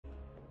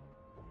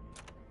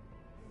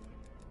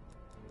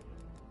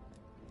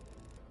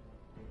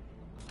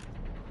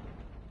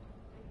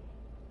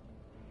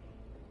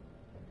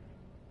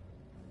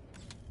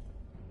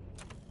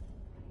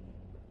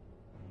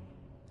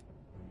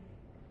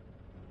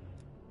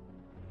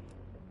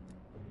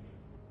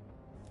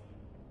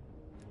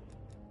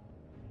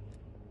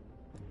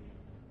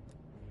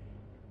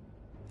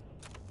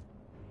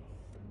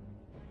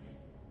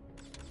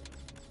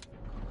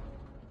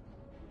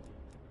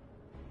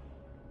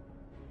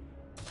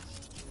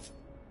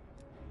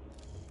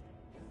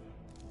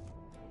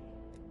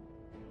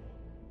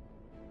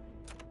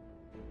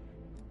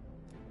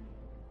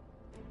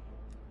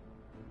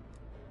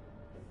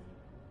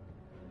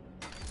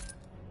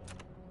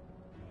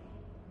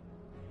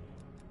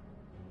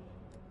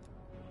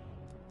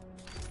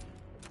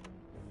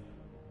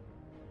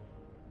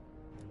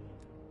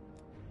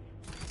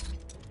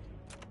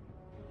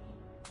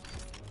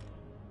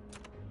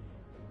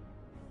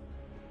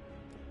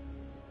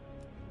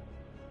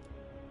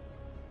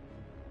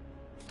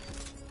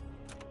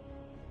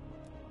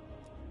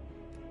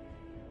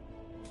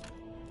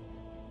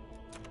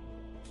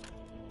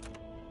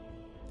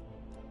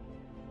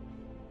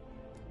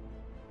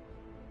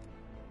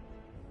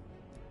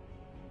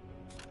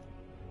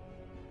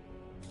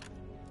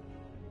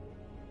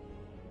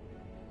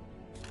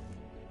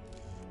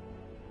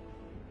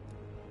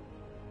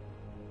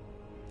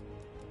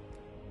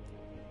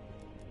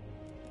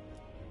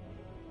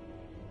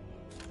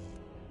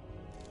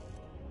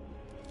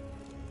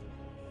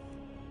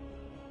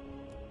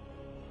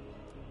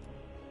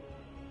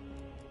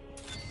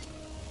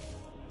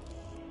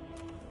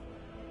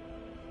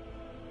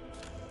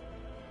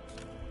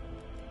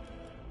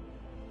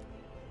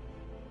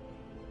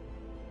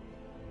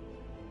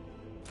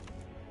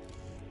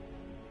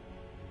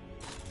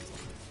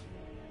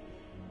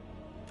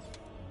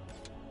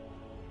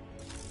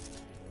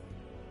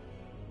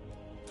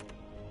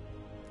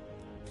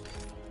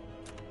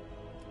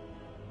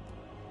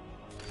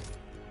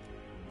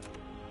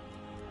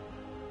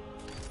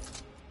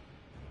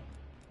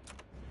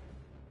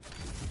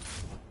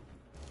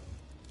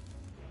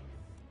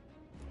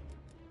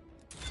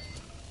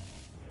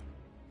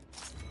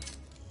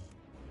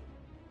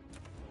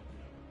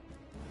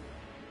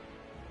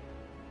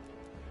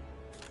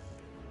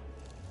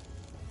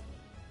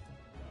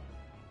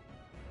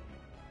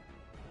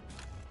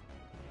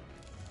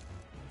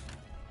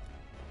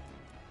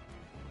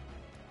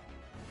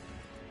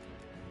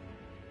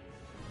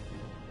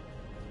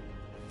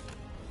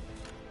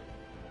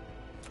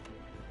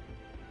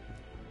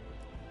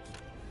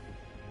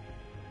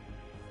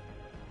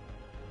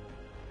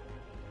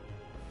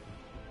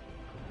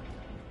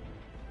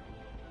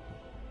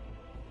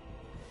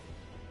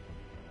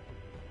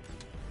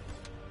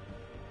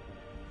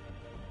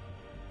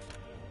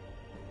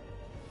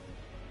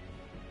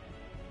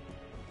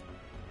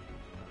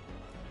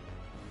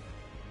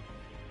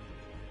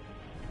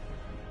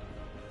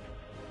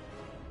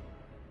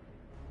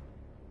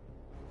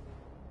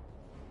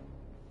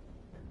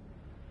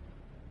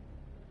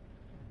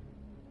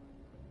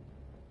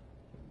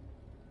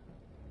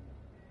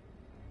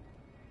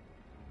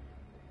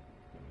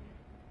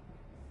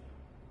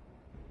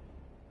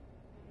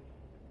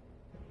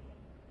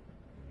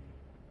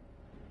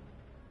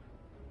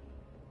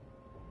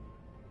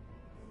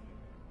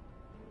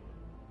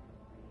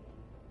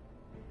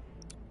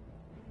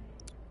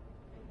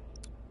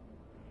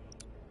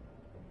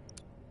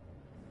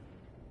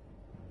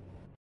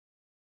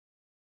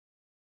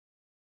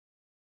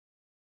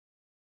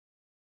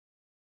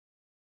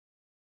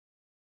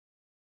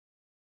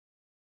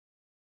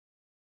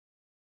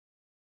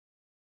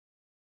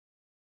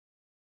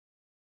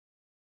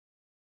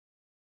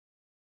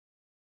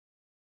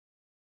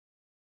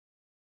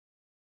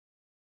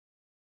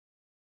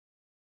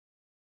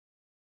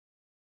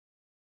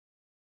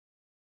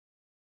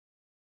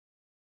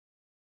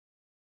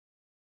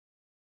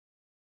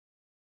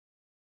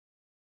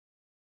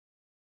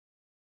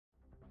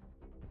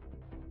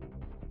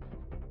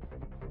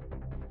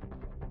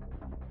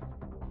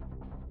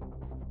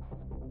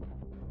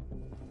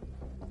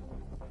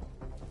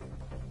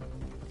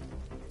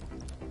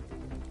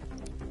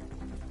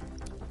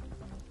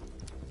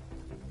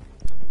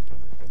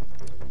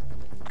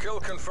Kill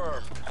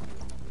confirmed.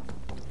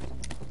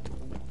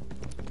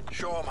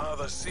 Show them how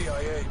the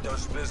CIA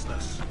does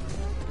business.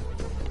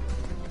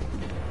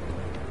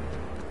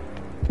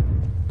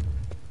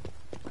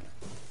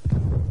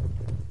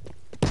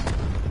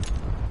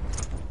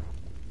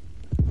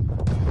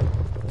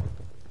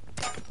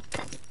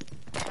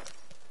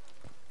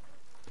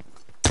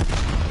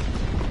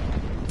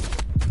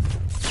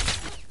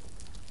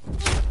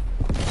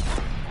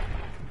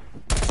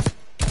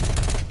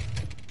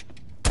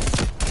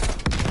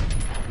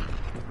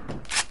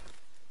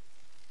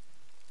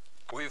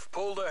 We've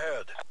pulled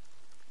ahead.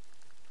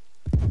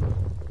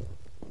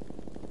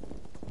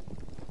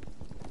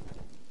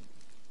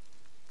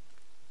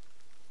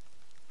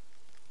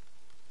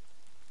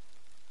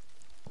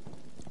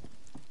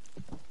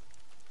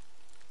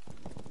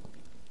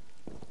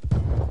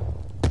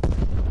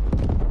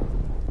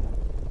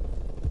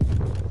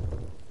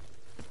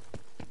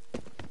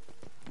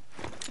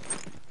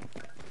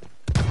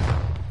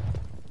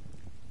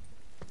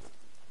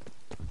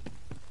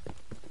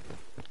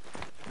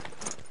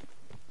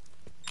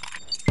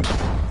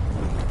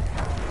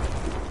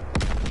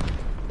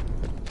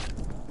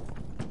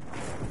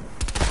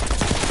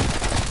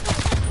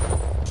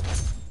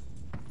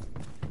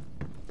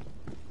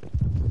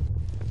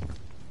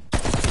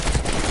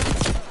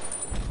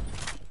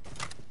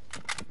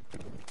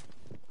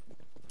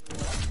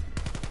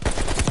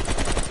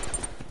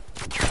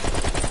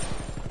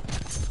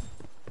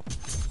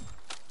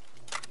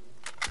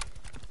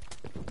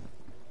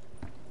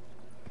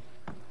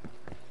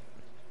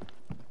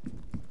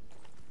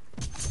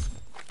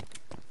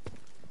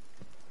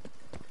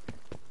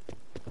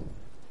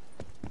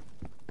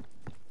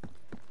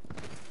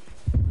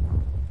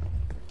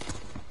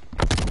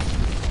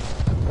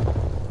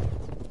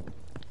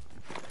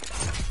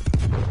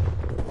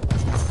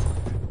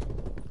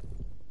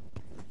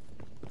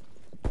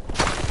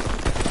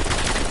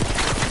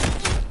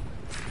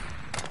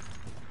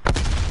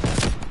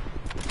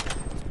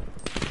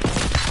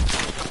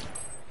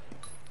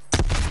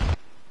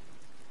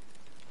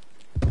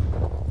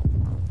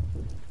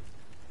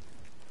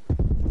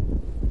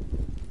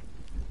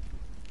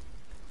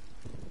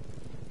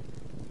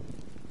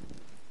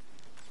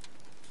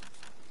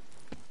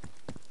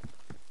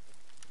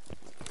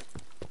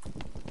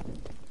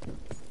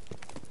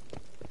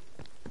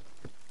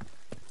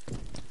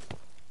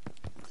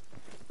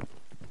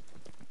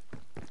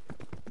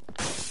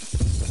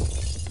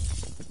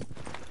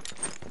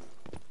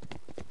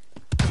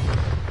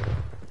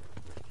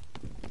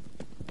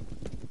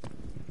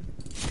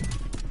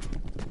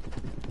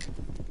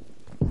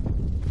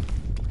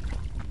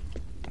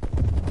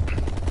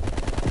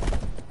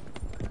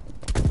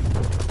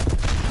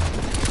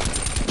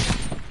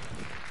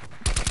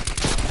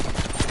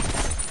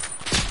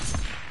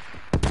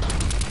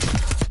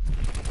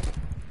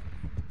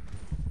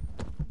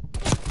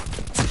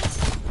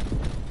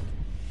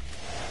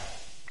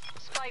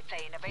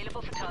 Plane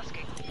available for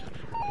tasking.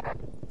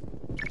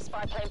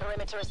 Spy plane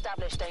perimeter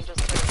established, Dangerous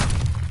 3.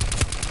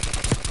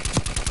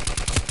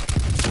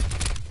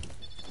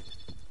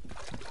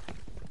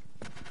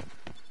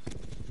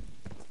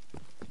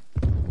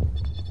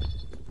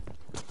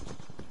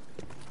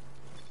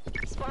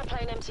 Spy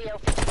plane MTL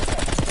 50%.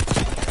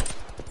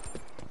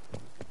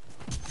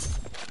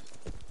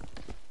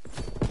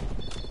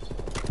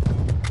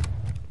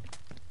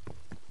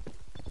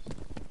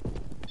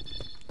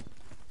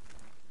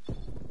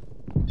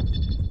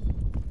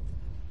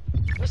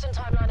 Mission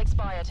timeline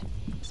expired.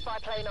 Spy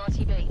plane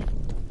RTB.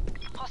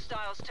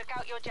 Hostiles took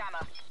out your jammer.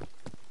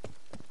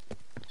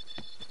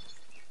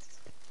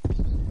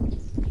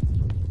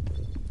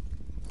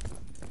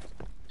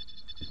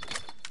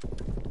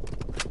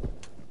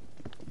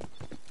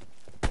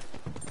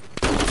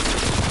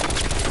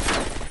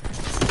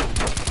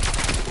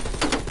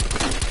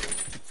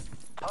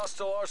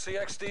 Hostile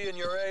RCXD in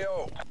your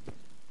AO.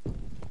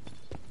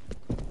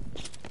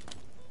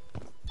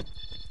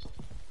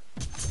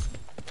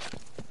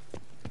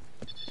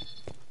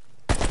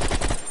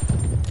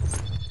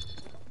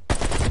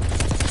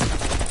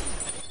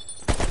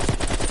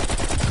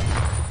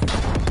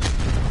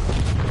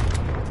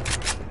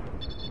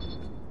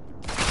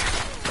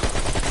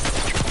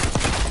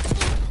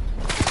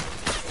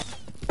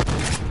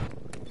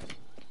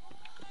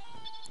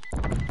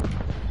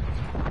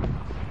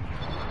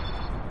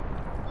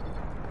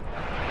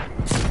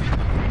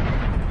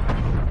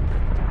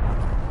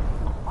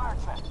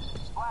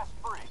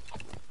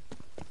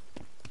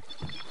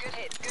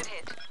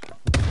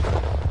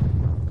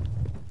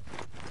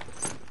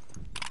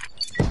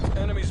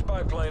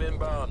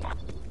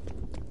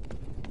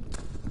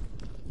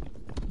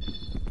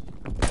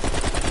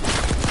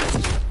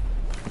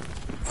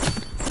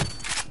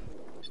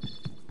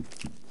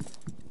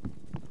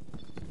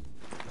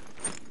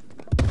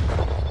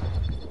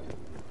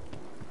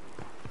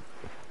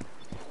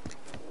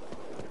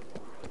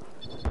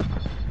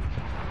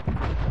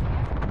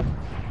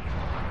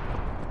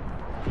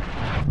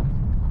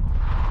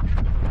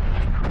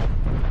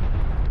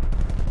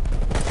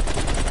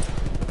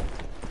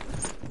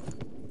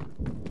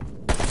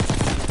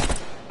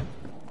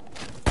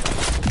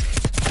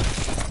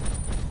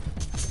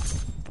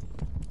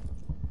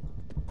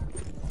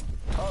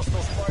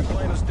 spy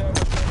plane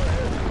established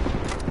overhead.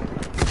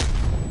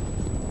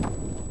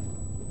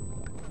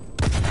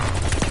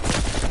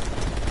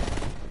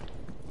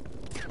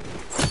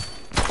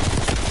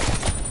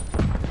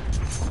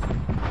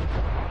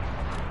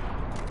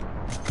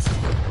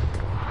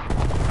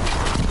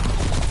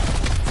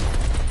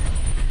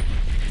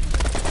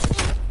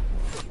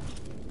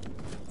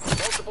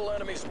 Multiple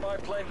enemy spy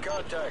plane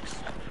contacts.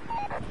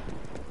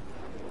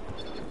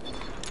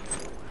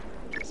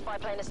 Spy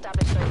plane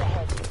established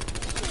overhead.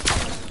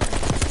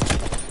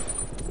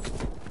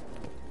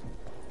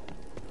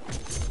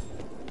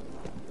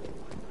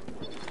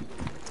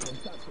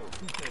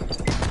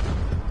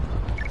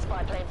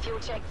 Spy plane fuel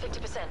check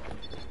 50%.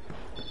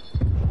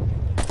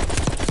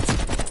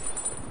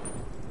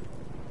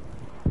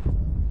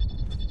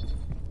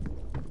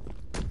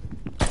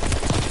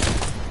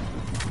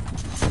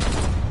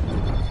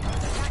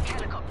 Attack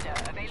helicopter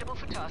available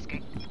for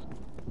tasking.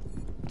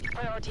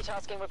 Priority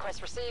tasking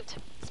request received.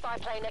 Spy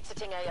plane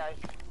exiting AO.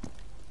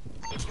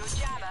 Your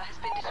jammer has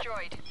been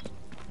destroyed.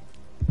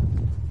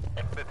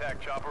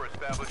 Attack chopper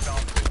established on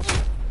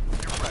station.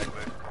 You're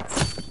fragment.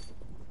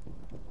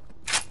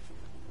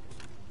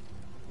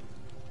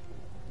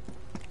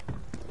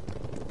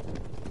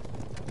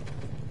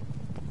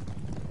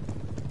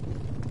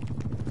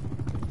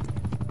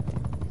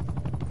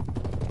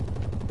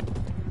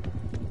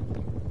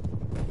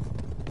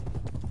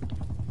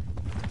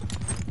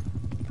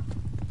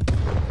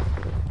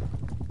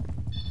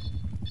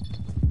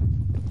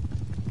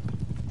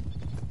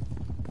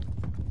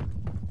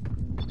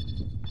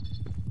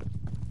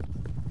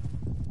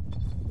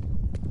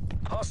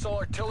 Hostile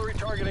artillery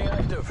targeting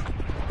active.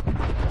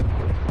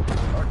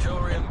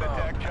 Artillery inbound.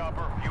 Attack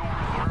chopper, fuel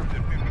reserves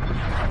at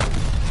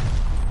 50%.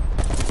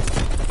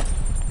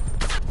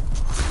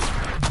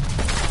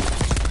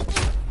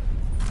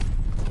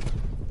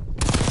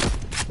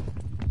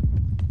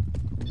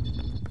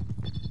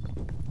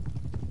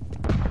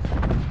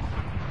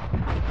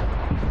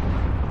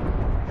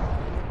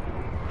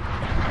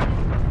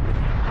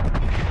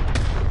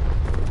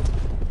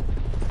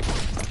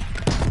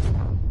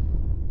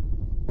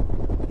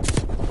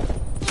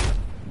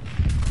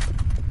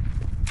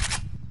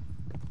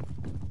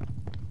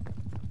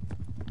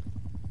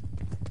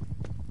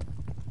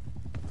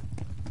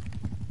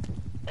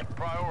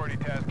 Priority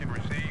tasking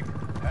received.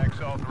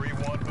 Hacksaw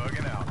 3-1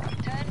 bugging out.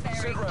 Turn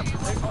bearing Sitrep,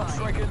 245. napalm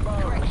strike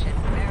inbound. Correction,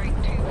 bearing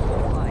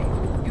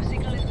 245. Your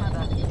signal is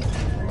mother.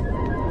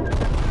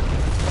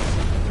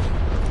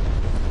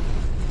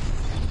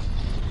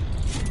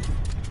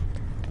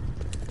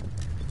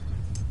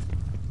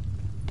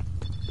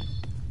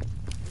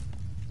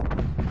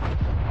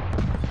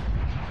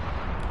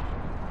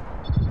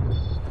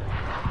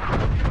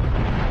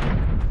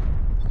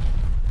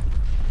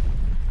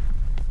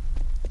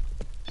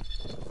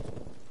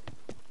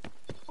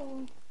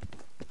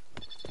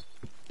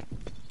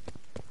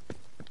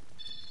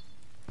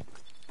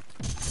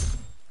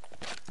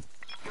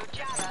 Your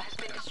jammer has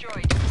been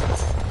destroyed.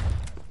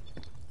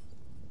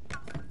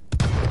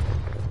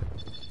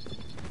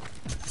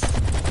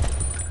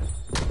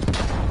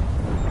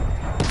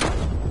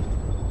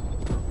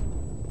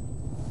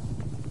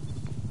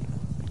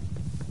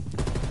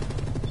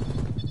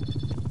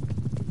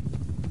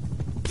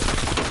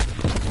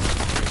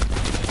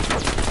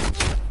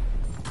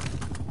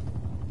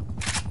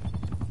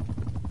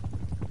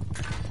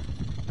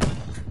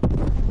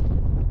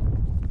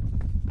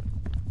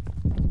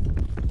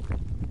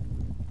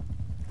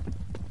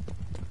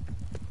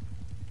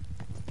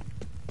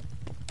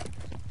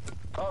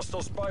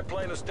 Hostile spy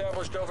plane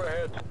established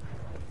overhead.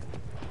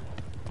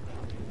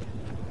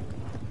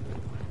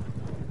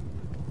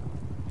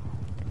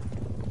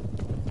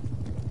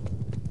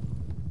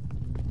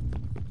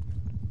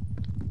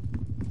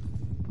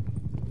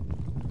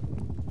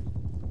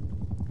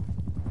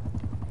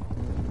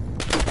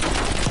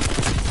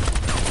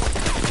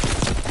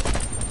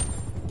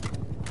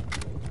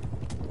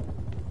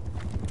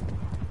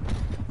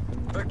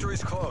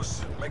 Victory's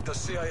close. Make the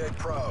CIA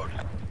proud.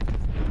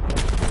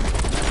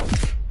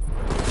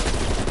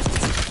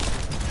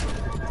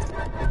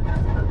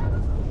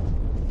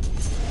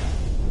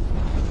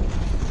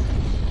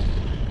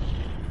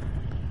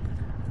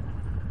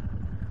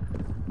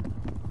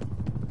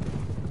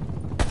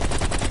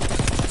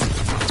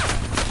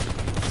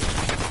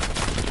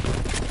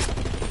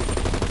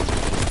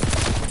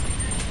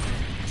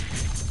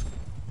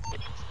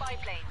 Spy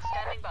plane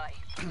standing by.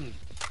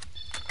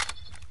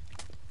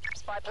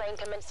 Spy plane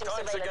commencing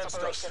Time's surveillance against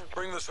us. operation.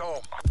 Bring this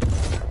home.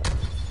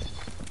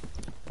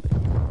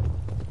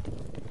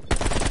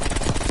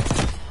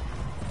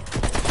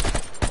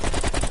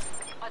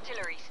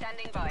 Artillery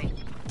standing by.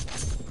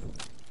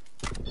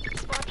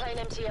 Spy plane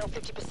MTL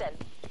 50%.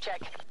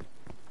 Check.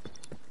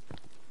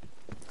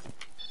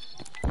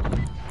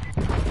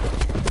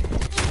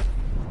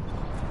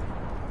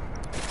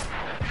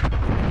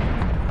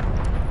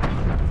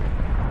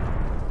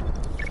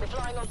 We're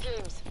flying on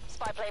fumes.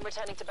 Spy plane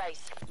returning to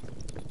base.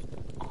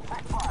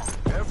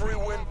 Every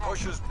wind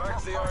pushes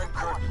back the Iron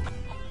Curtain.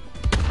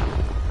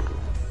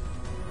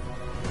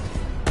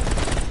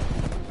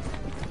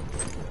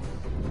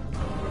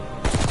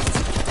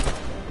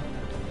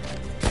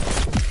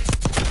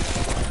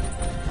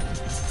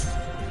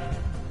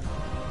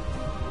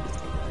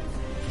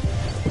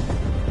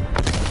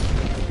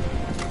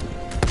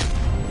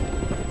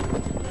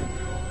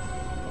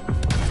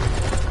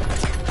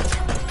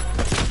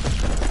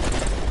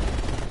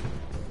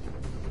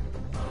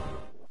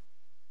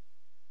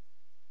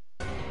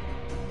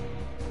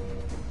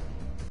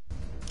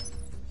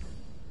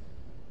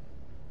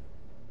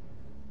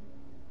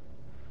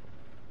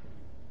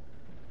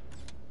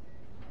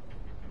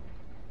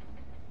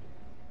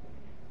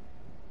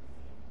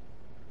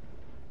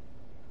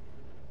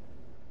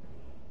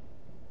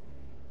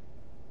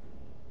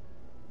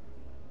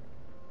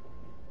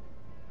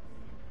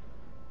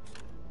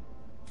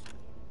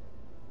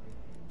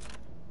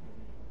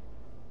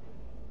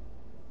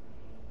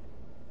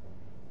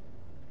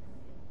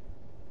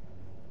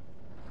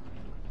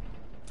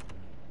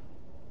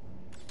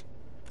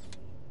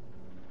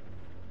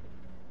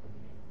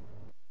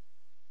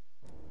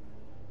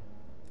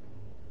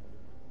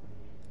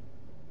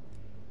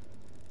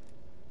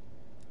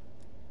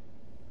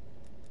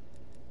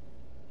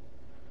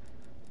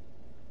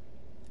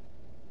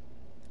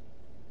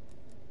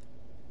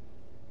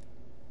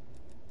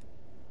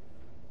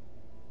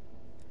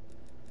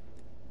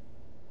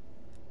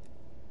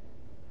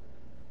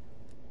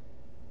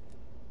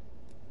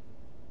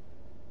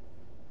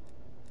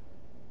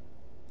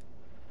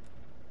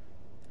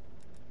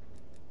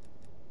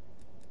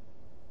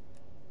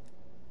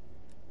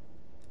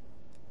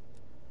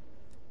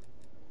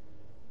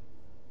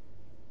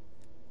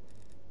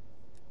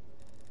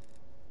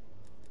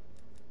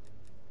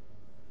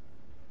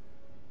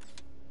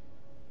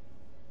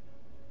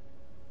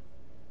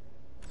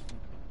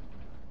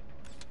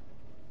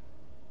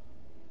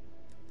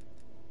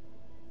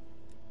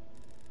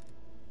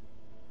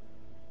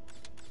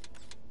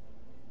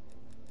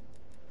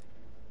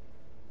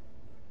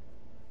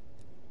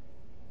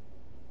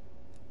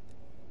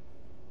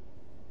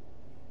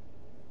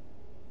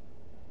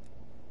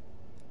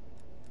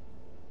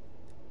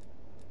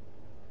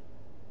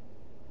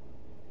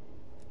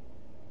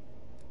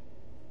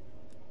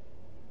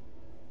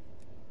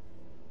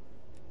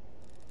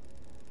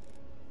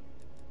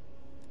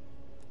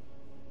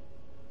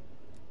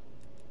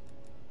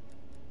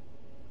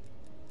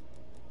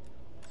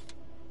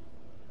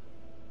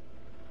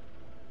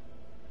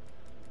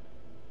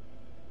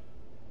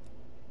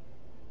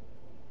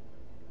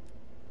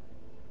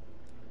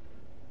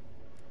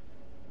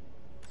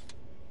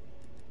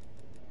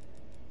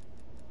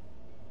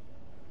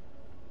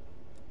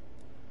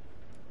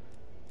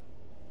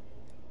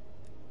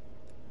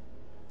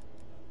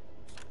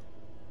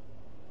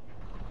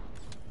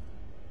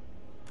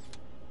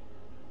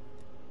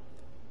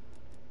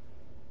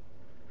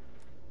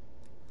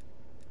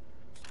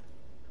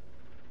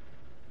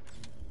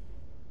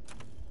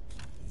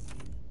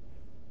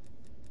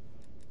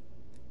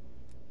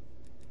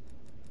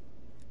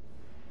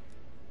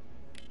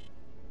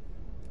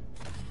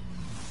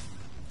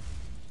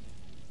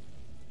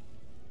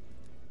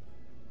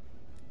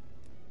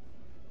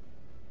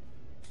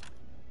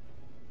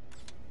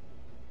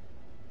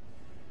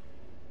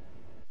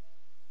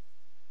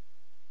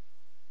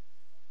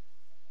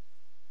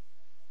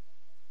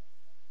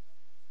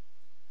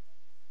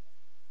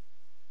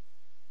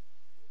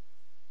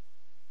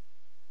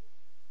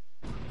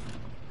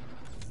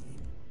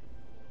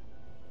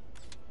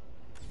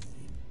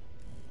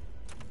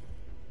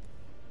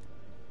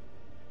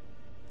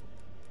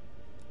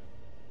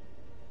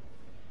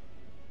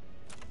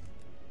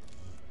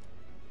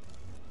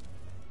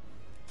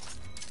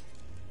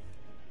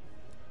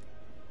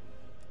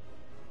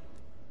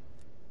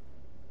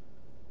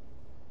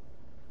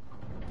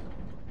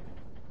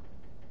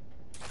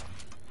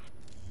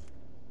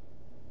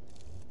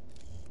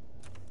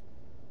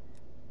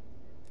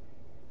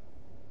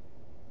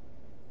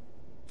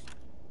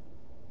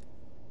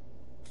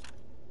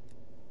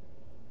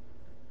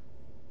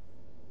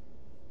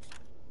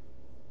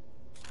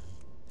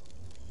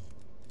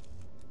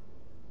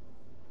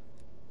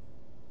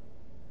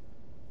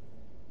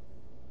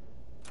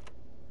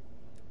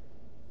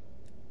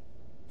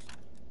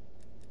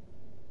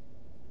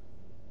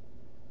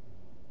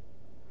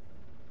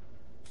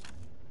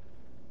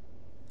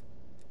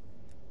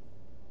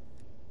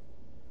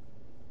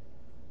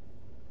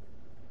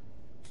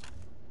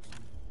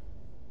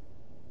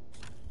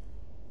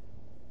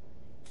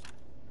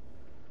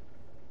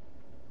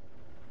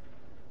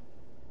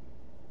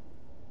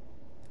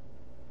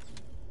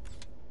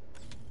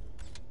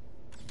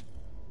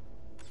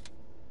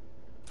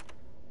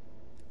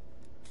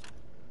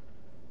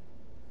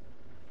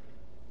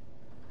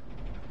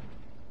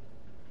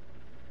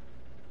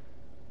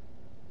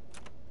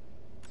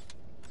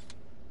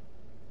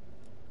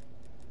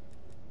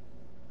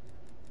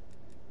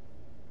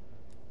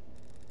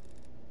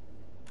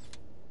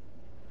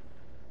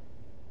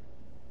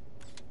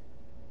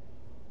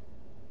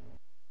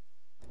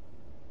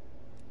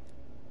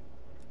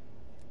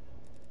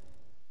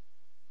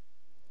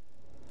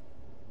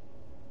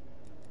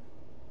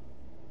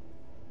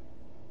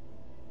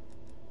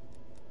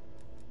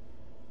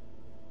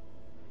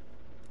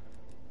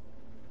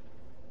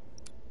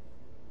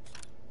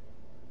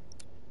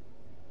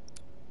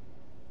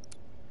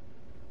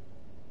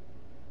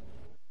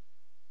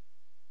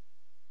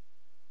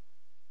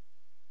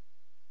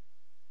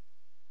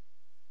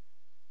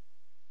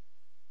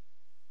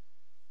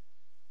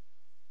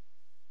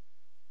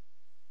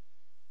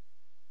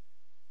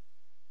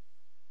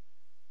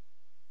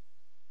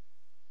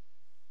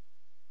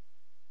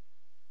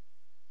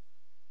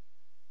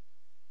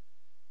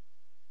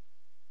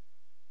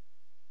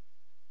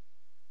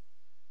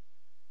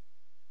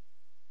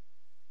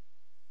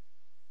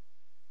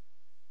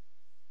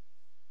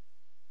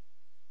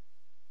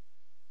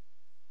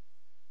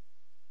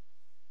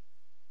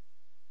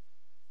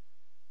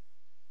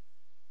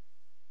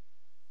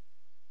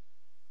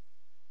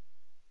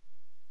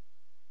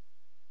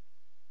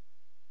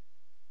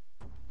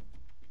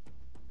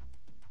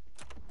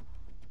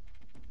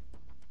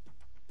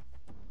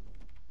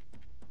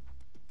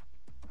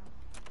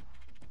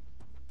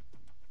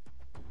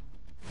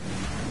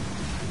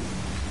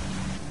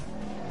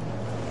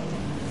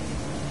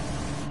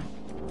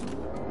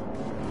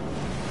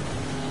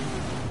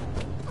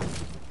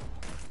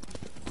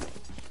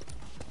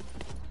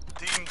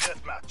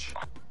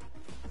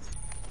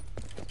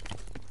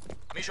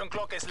 Mission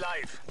clock is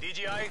live.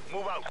 DGI,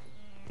 move out.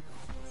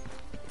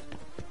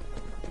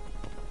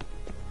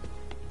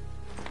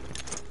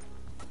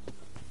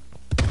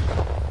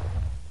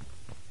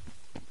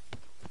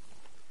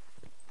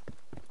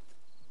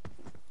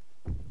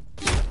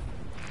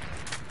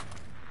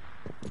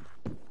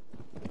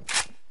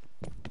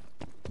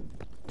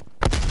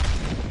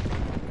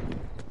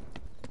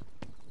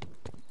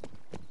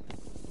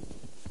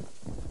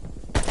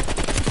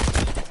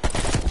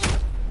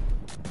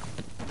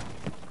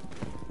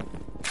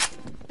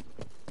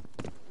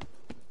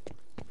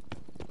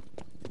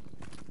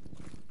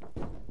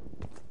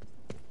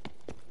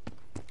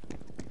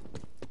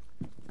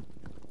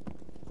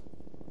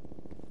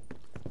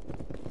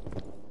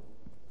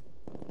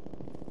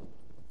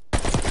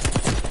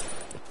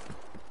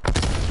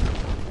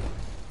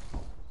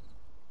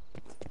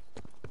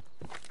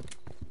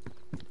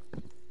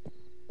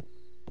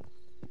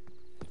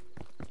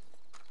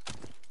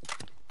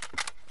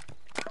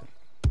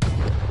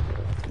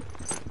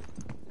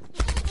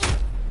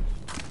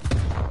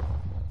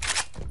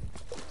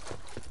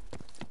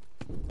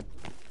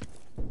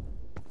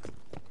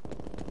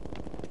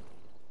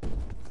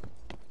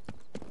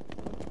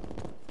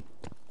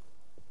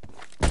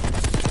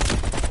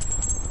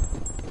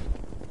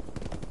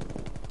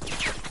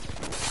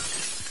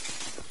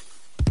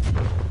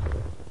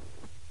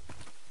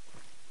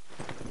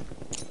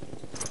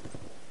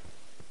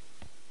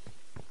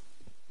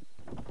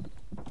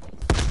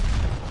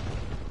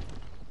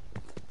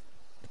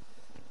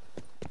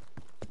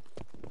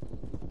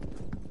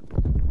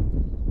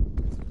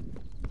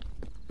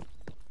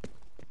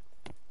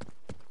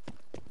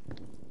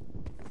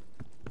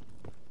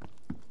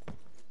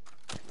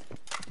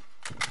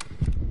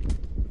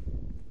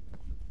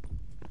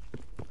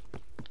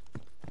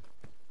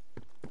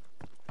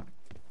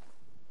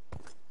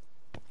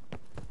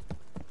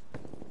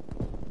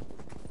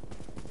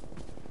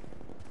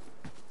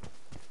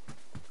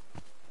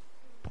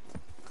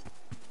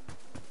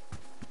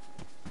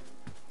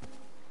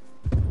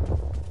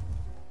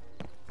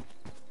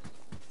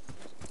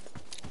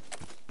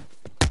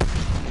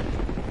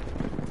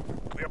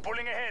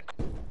 Pulling ahead.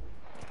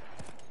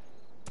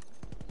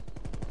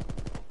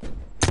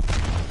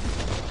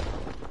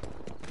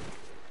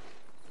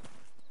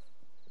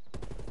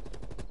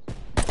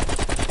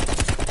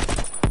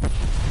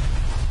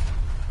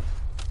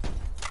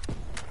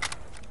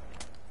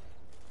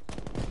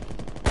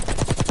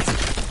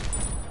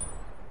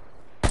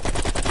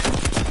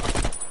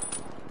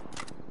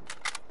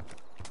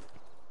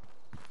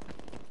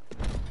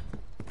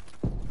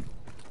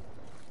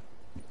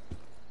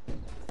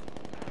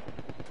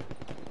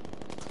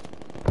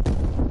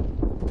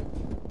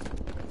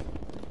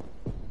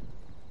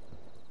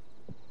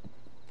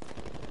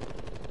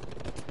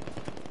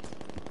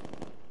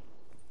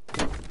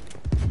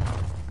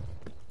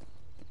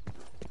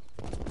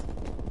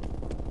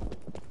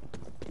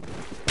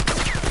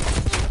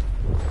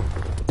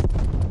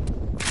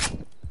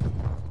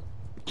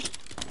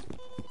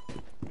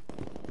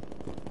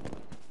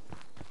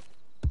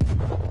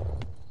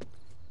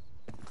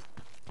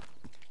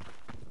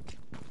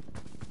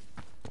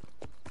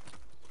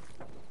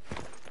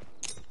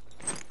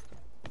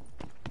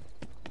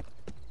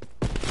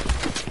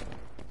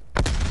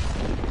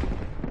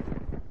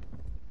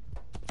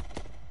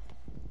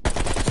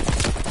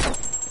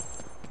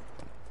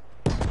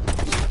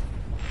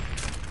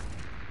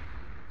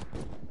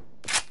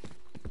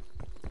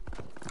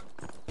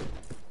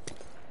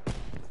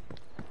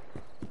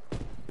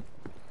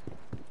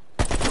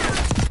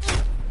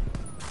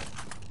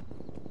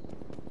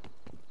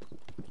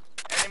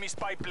 Enemy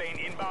spy plane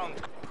inbound.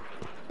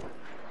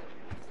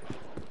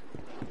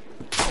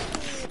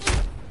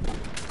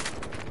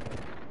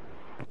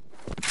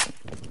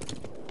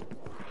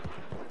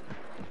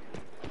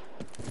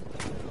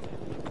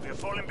 We're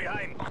falling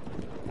behind.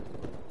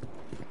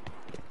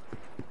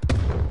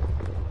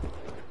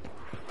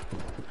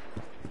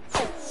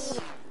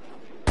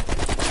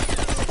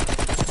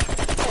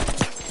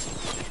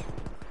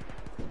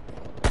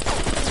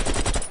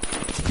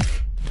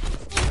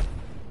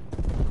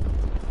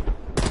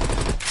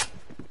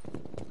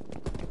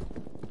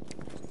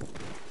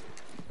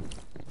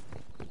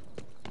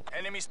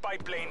 Enemy spy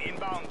plane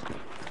inbound.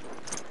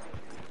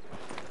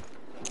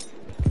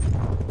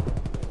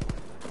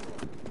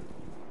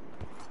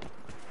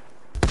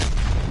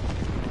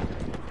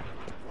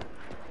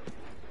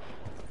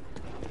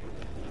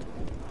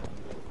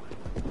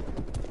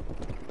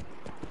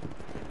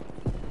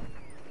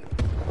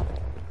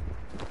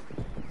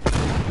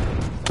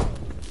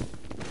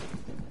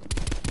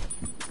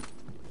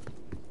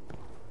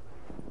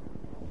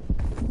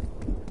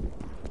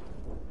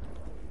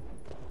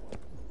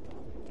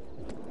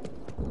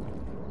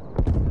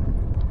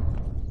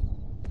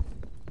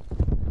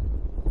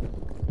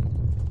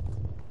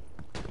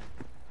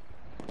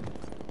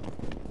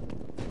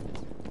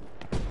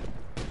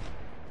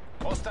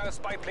 Hostile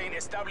spy plane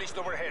established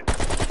overhead.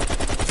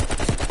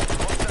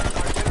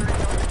 Hostile artillery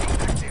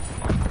targeting active.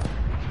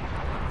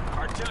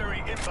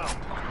 Artillery inbound.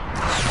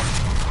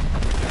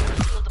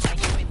 Shield my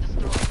unit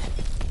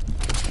destroyed.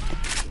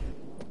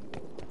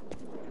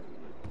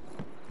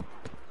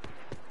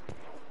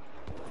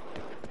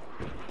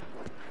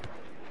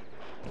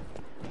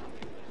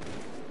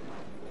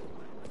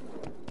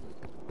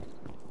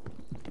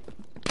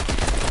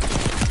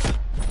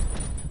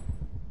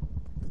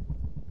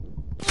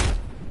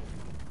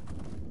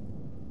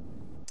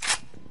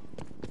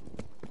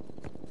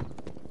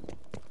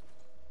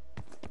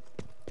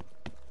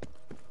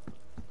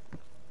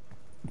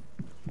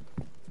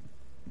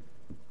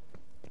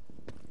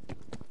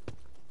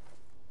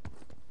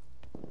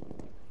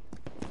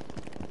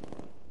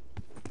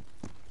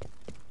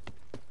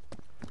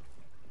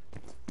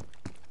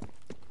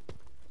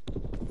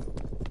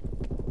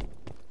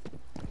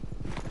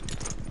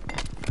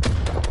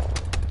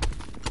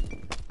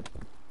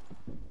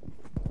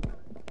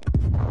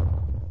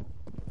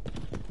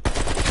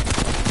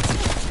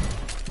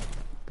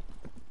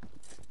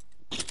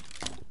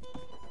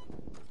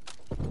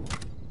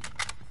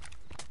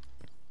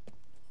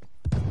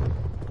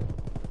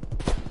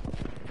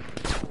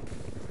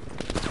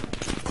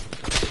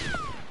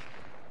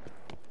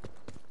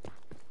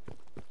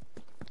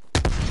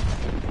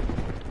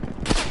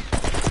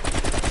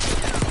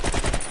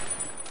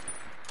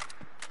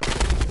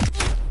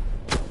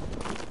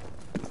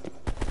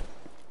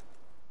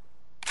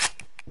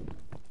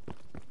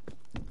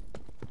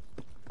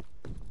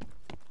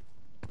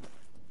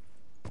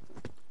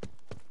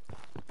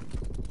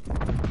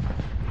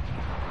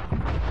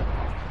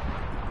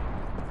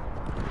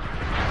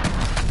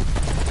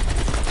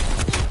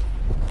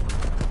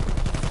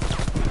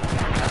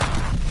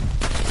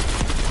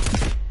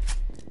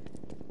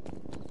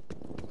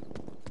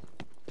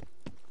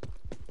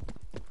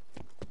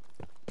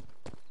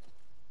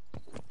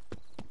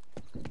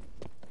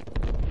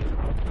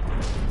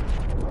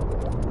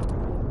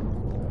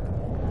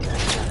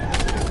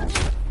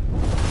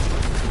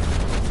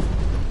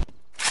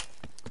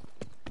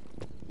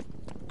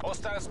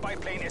 Hostile spy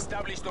plane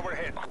established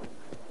overhead.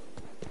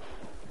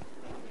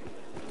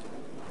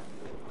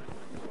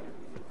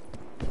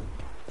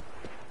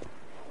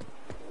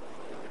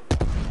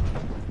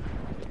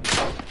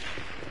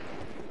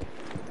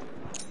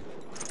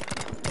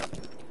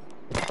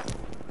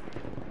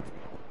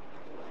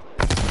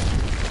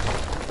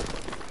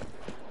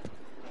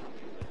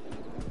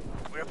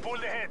 We're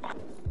pulled ahead.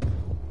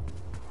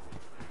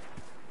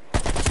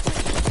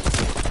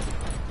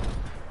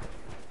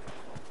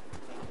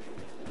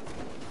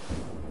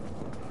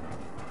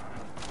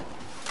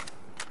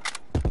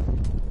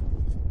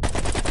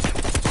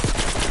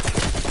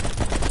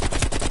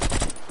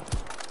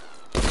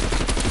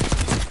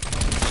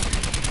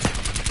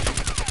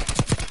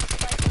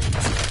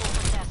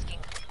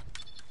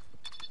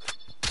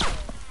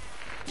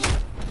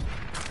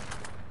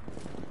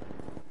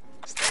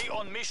 Stay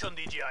on mission,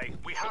 DJI.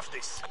 We have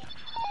this.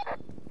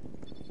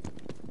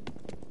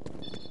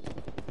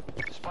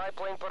 Spy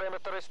plane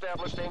perimeter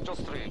established, Angels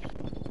 3.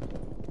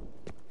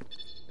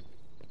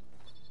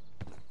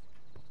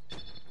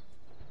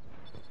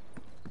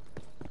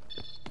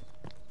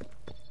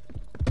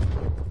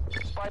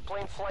 Spy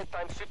plane flight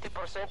time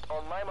 50%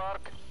 on my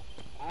mark.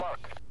 Mark.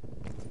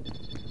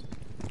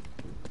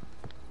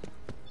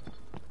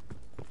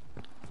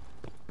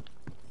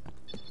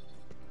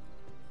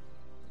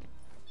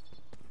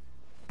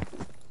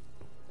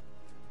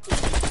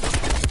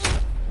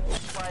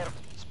 Fire.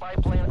 Spy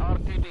plane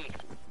RTB.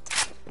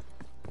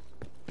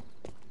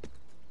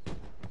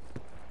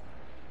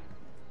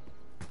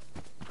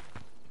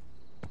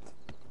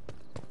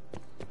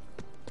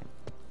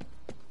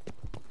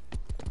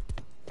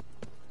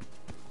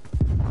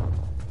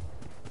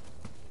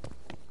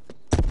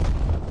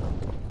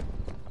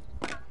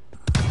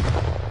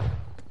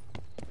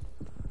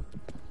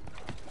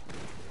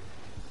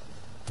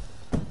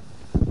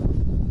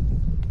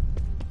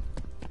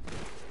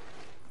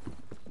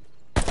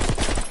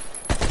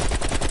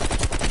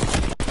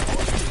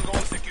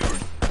 Goal secured.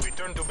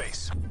 Return to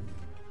base.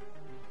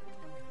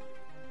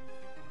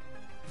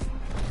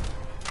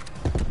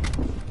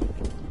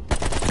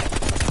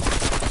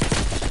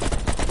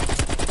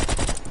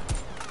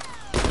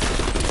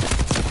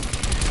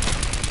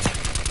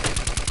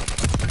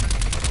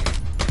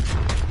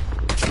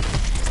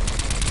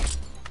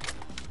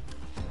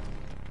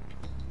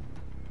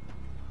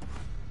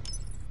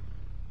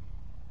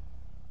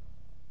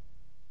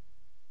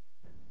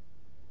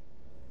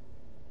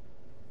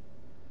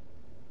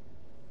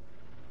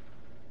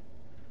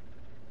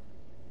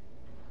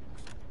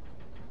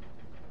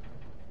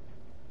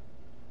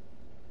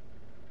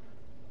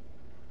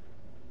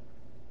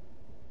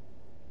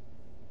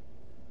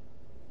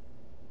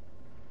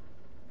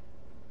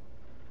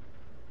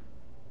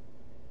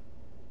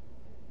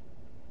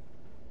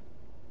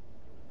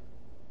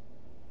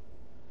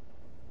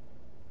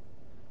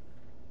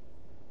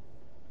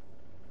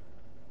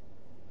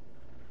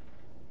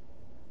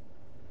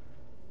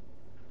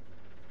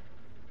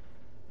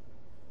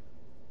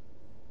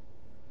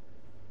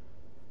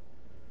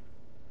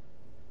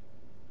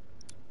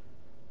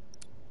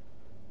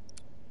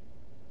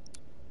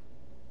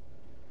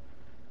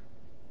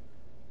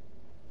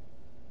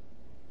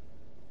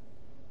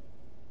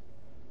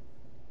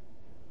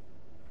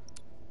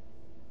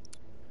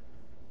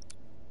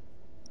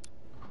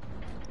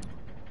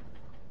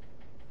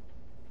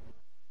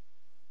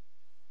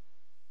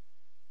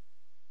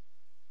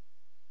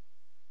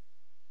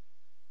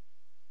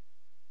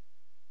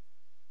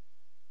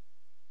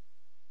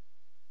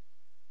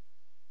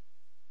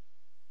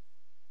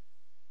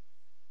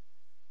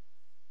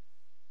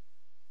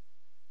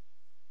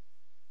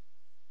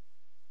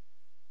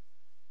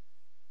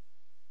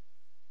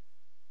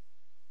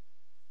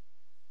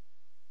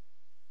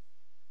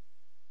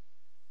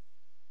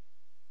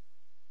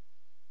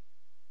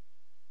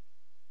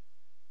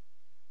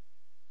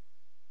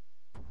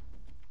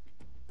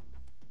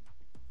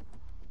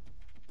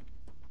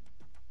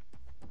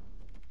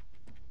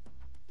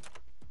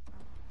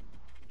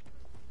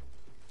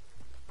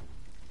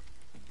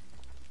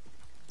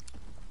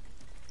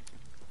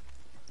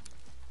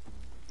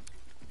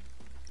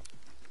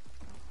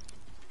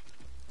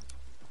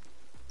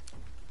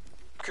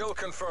 Kill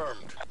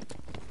confirmed.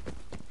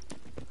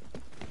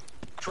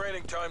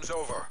 Training time's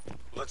over.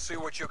 Let's see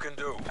what you can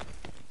do.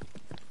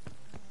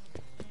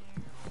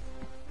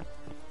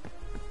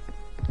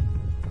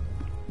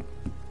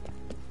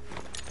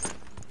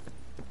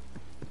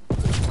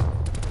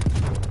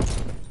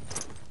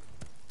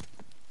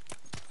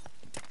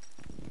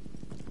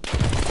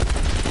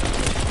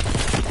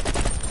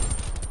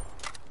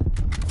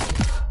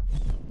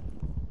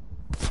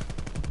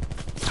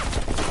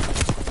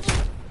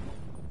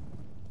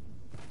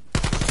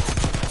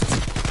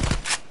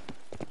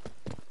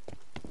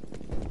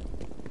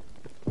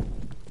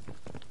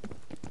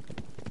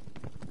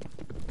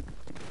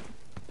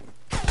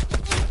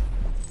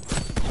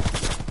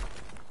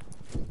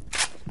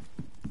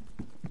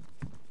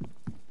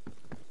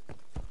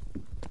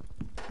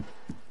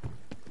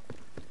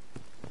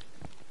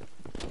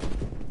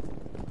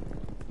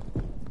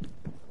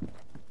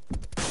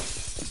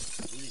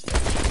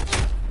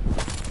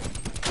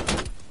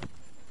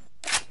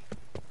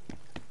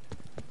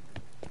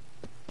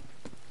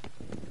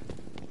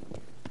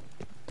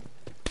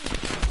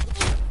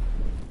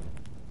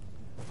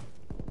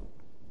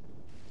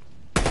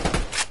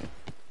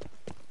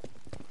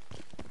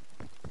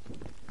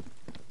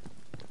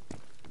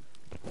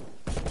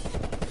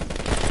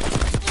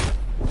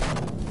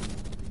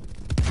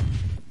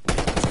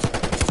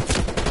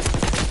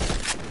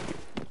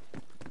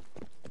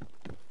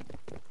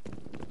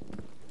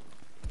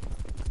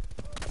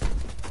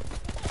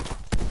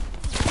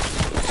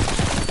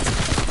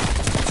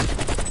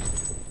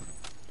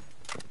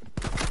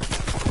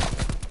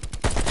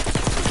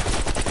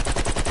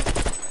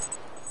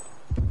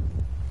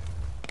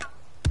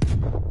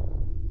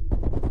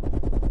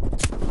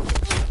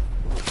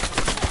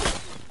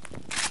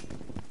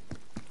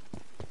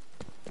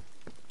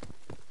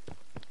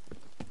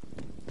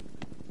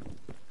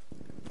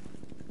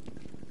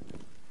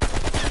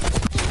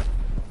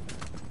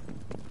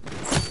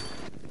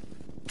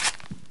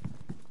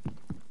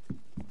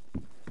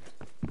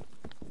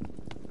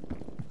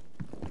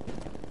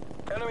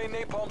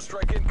 napalm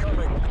strike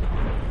incoming.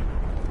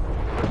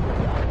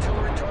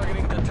 Artillery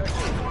targeting detected.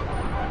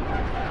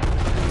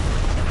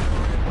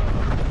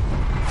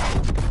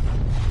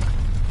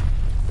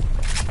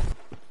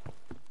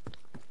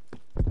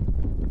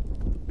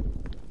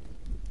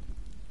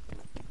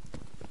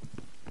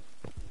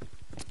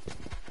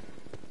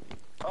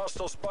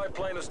 Hostile spy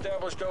plane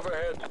established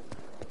overhead.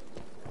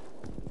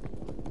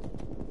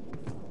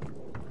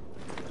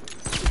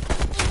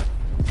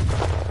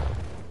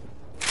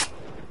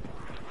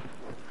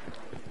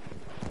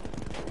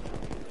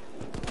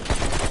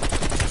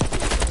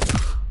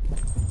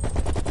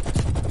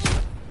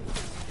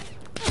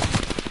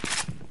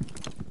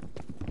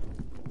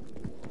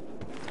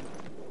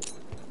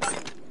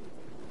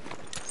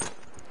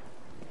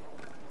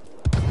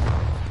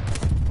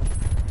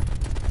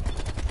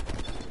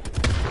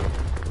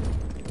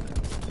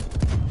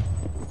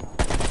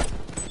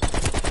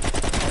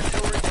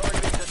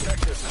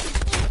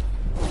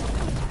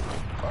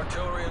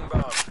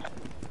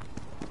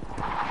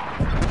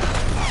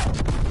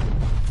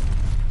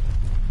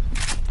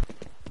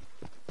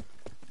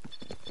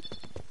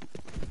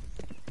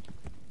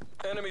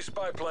 Enemy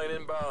spy plane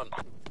inbound.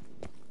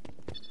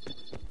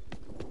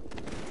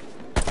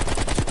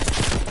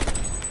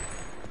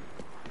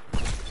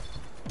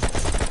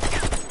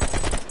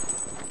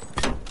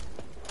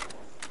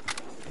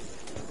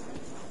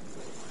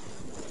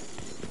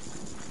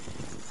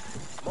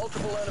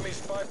 Multiple enemy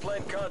spy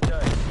plane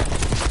contacts.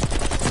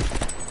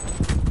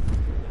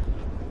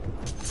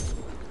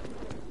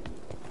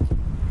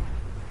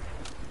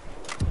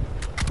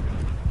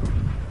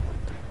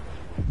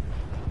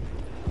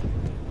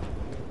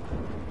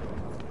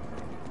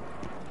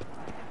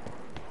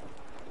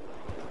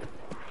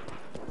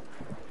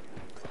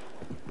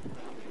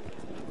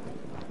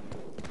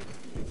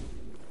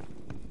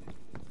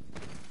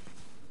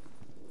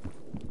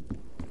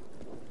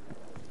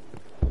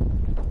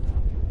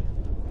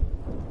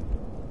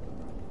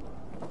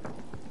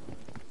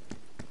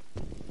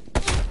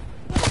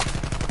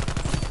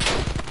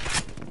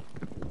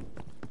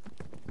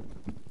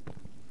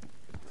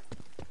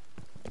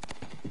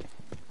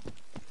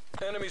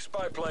 Enemy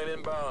spy plane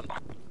inbound.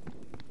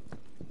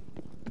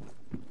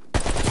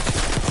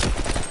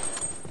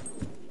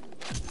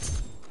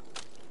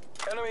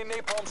 Enemy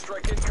napalm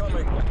strike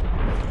incoming.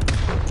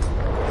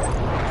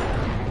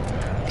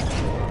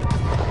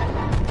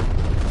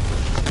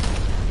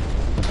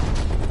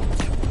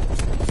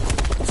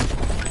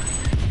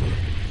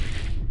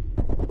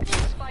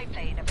 Spy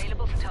plane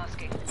available for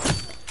tasking.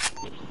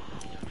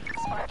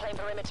 Spy plane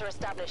perimeter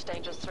established,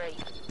 Angels 3.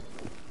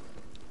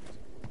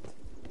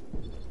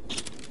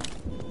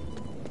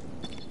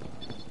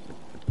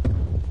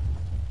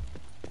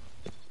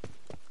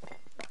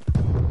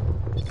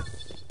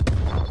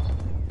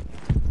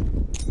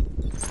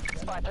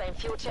 Spy plane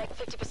fuel check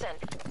 50%.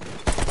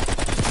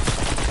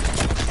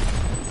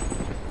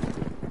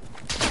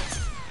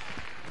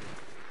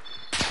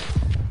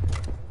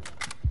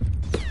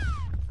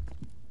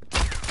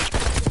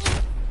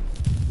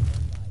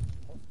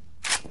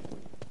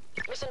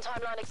 Mission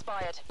timeline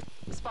expired.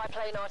 Spy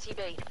plane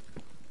RTB.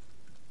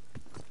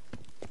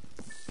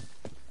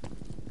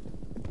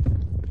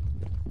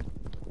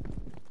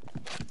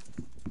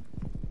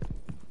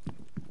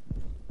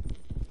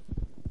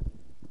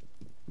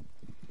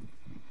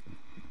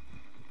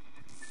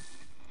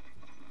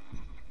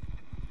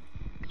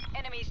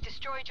 Enemies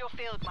destroyed your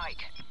field,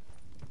 Mike.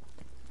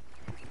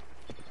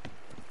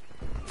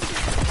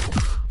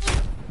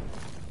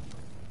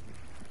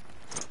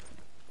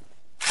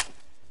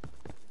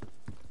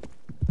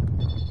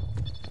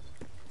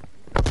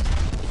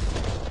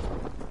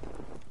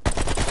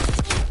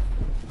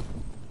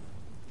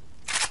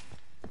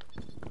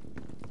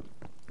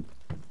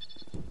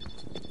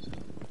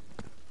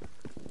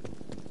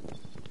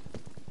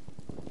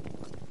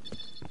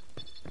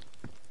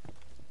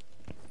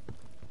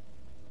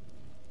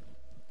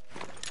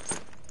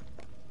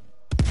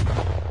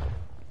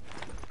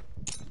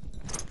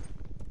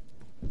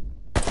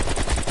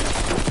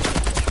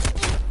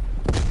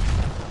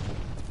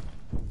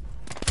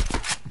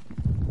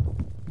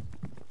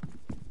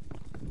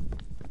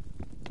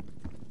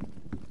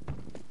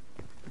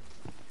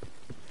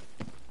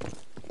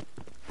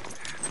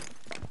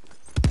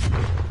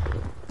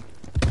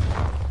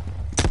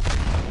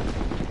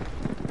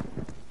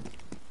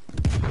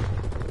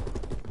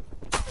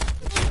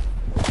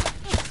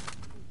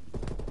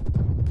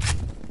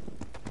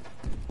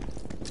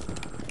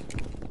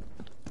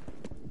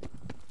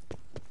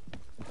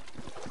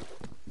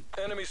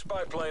 Enemy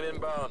spy plane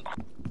inbound.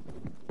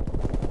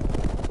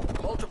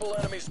 Multiple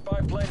enemy spy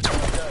plane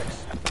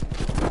contacts.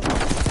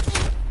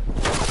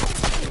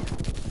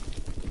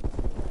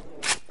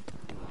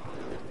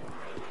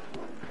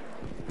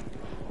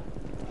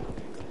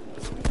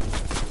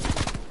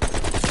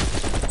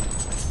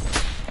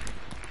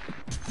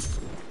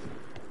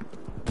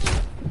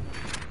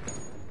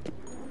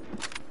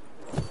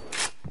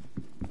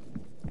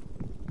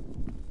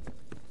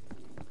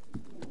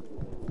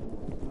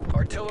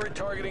 Artillery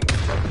targeting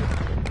detected.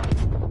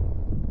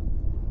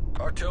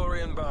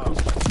 Artillery inbound.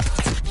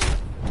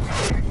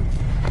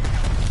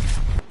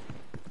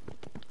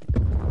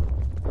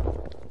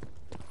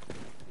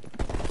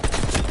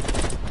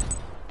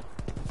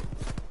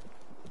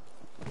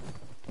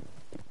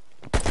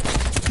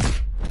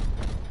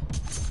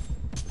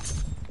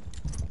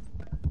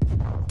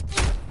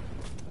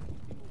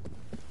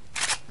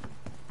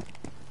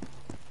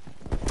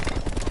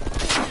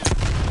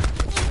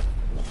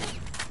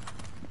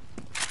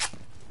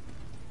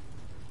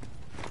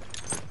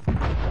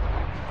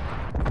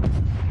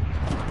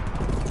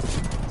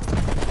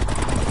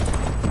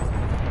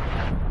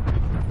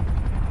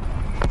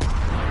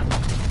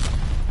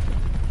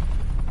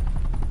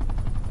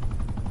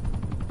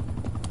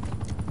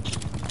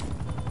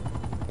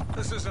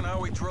 This isn't how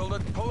we drilled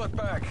it. Pull it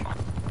back.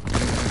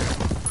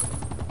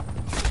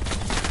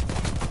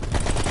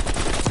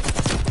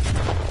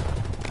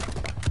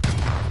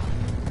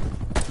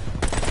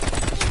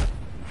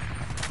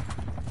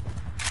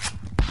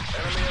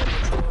 Enemy air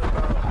patrol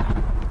inbound.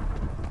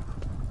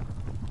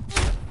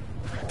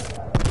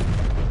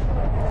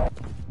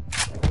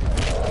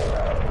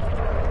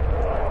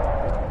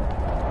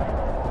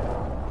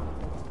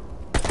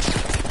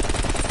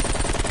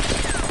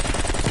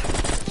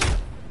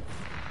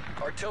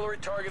 Artillery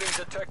targeting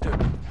detected.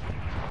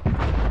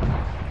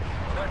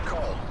 Net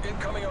call.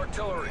 Incoming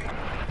artillery.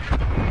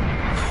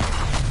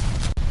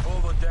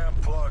 Pull the damn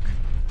plug.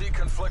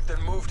 Deconflict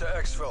and move to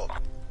exfil.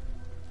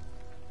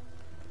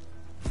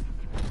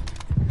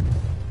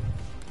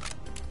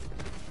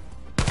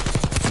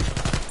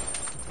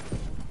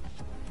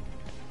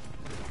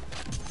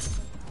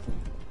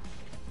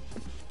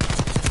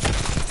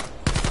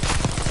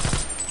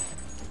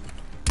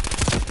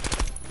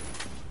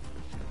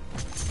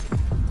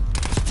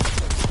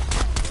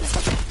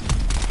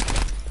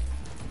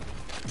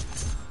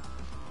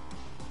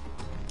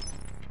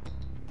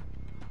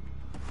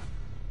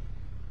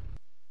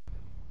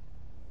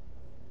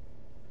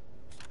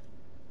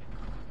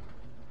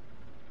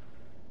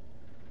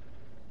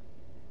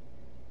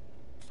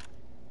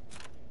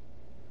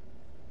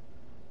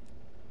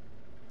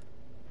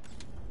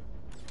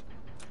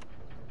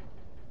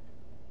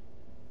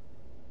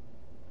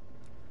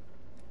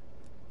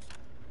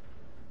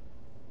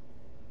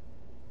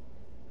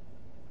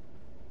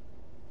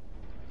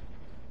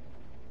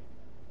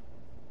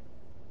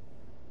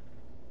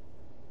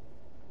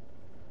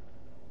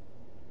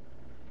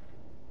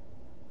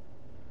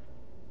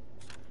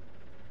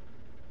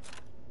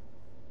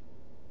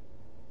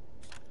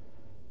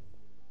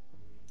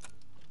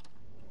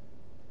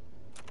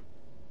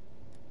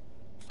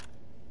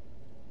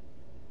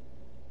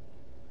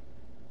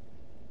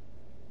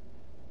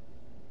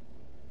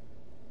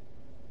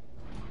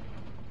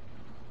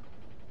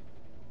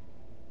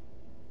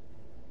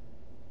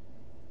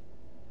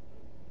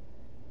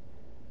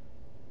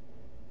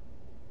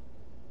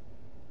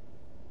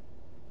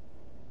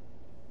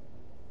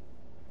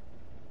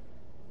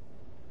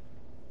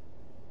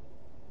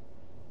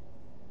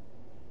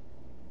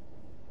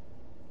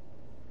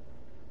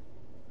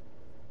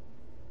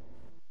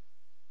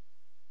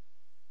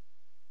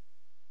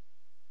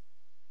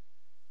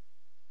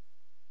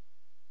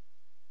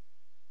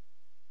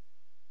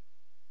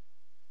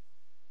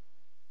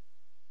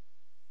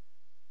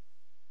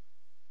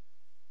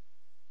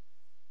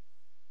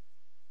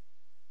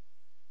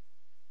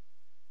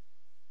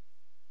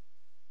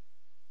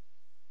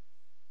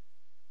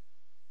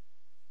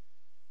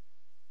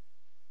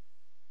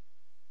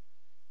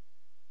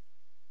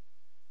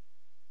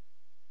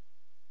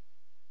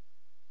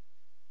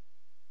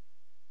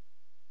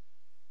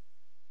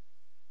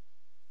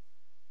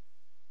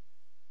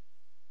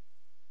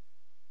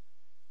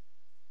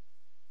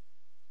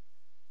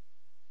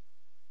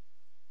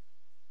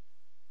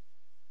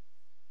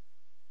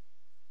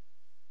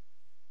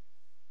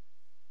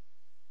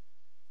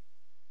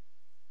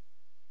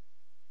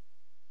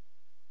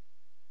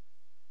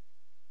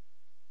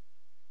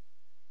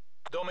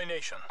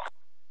 Domination.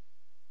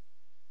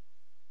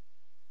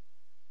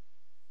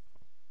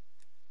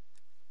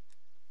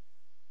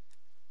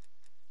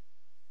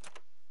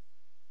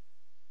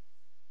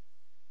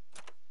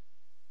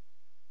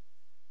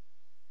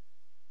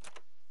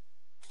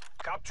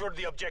 Capture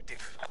the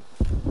objective.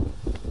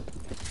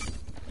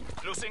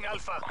 Losing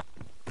Alpha.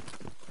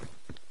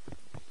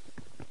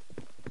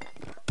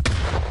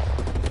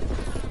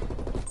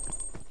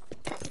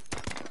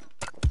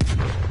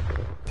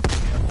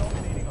 They are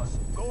dominating us.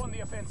 Go on the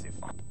offensive.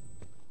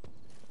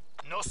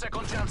 No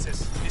second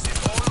chances. This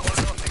is all or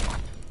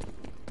nothing.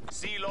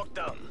 C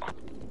lockdown.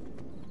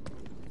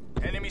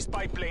 Enemy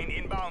spy plane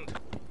inbound.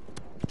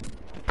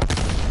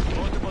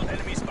 Multiple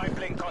enemy spy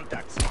plane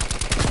contacts.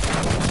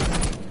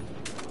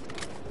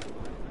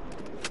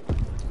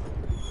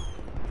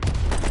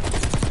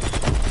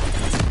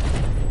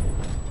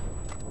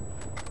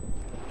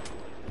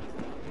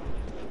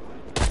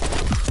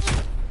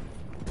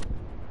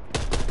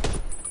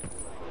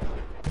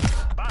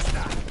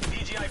 Basta!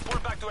 DGI, pull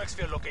back to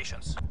exfil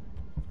locations.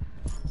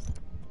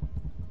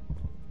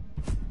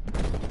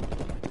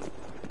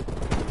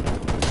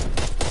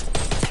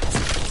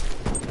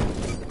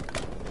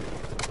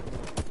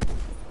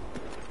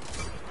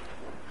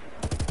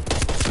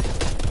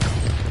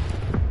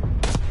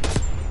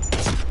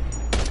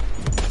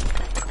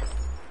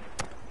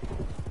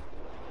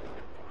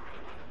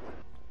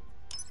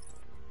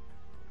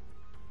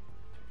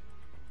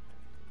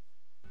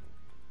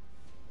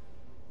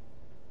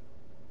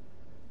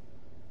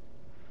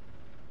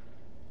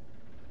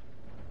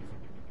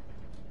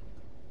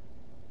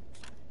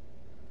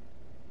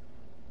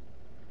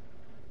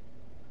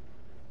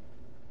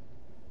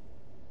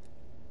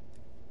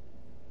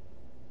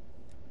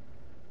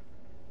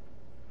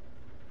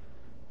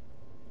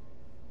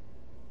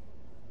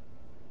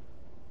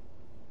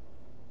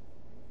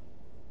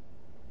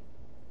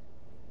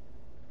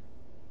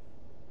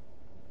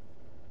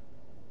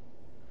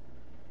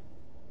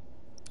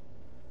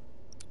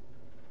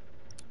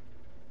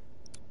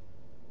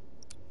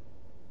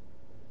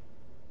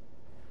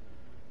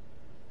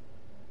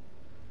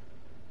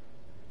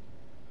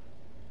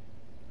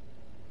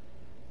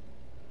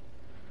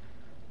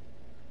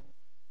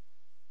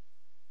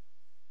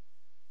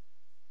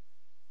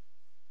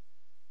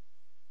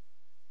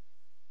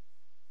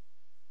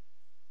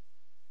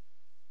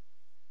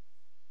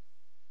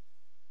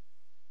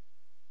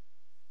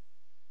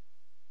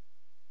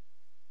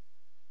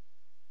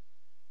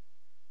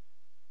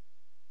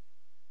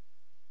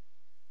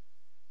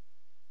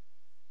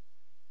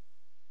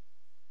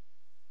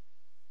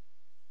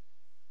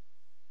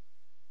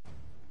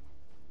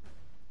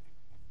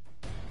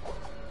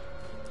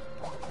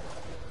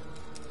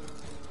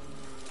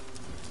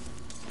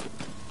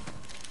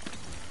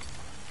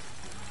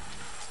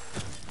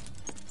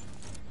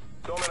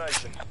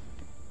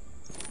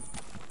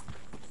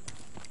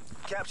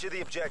 Capture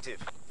the objective.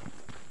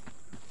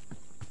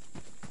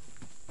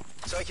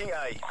 Taking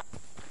A.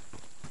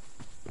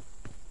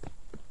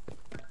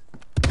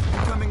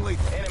 Incoming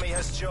lethal. Enemy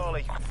has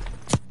Charlie.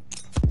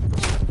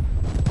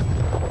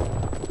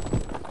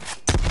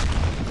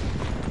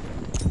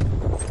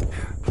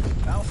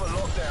 Alpha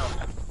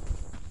lockdown.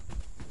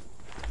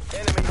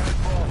 Enemy has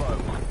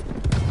Bravo.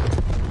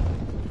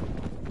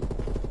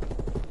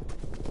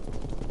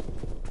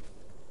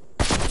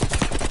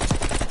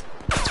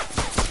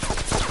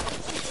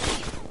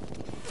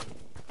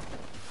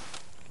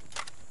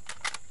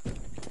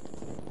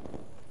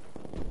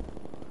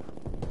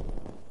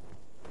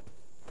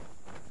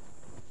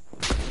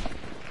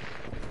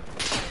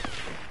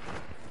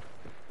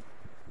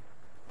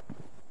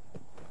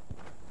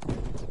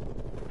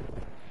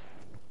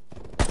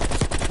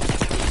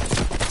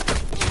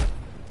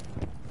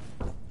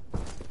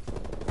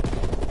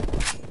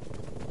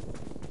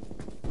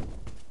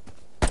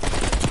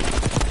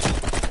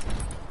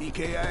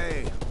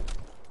 EKIA.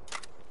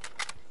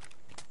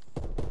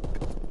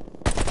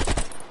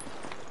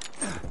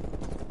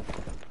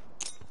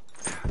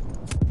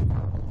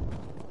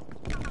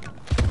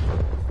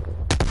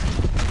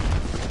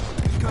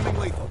 Incoming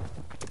lethal.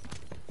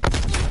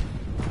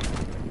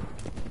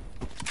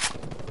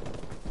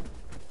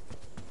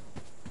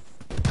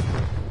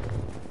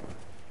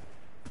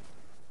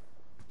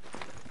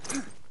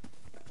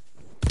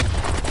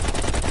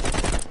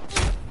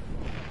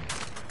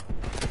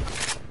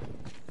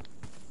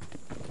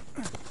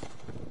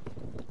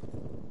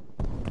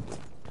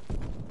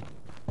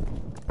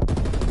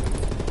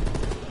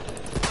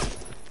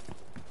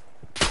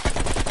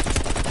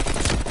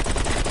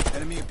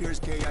 Enemy appears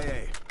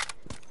KIA.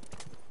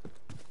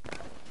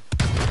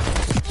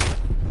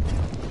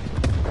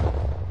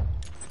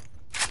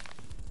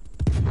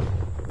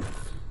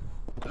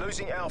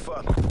 Losing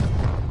Alpha.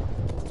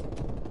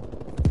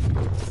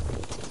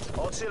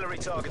 Artillery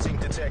targeting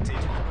detected.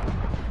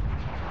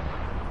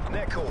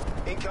 Net call.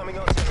 Incoming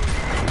artillery.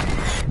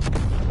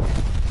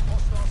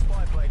 Hostile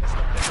spy plane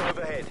established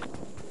overhead.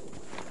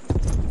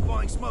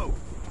 Flying smoke.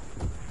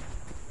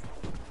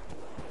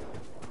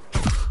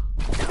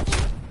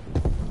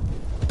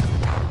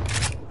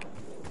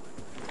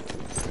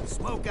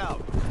 Smoke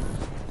out.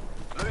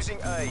 Losing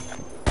A.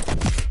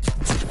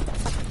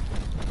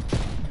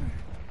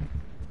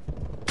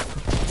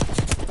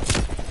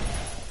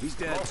 He's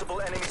dead.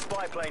 Multiple enemy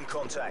spy plane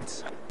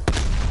contacts.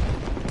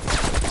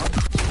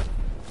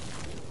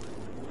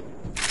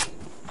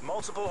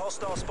 Multiple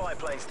hostile spy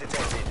planes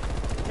detected.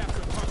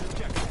 Capture target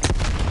objective.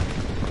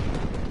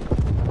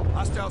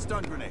 Hostile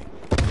stun grenade.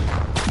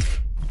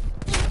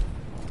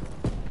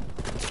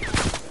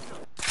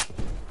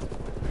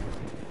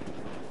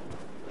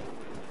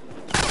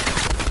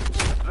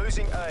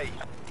 Losing A.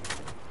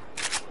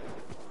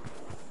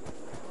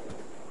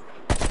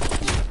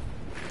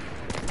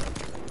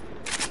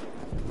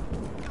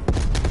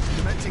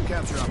 Commencing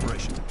capture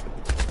operation.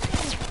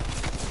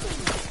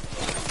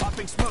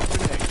 Popping smoke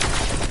grenade.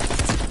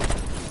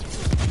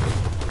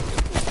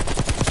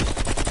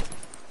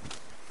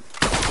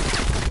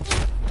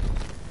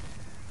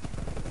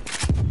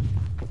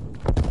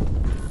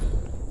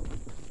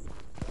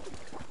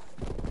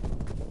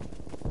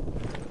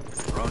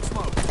 Throwing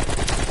smoke.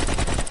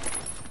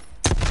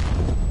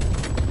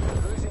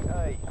 Losing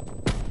A.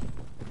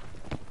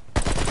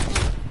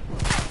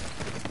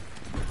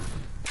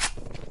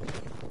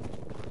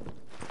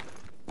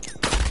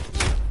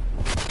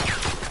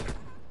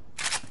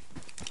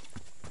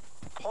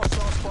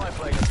 Hostile spy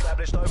plane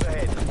established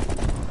overhead.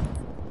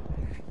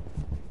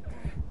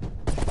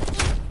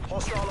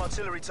 Hostile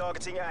artillery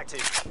targeting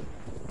active.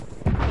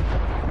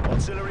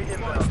 Artillery Throwing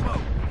inbound.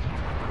 smoke.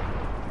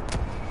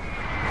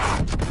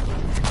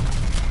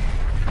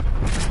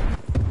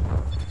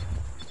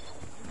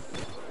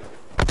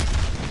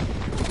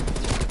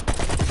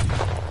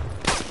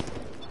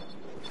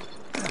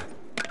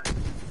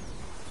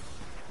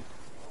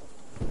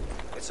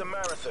 It's a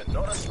marathon,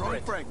 not a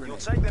sprint. frag grenade. You'll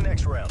take the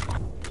next round.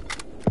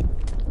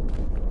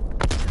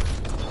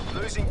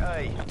 Losing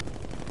A.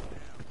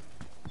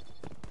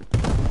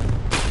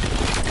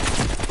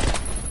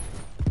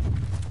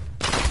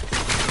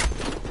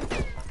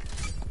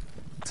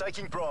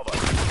 Taking Bravo.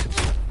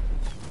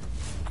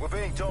 We're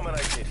being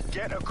dominated.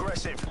 Get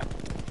aggressive.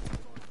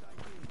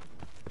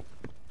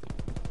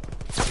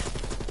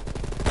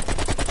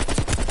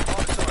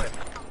 Half time.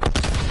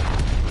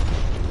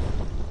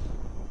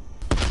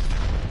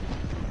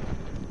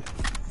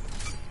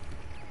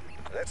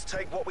 Let's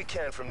take what we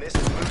can from this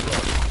and move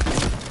on.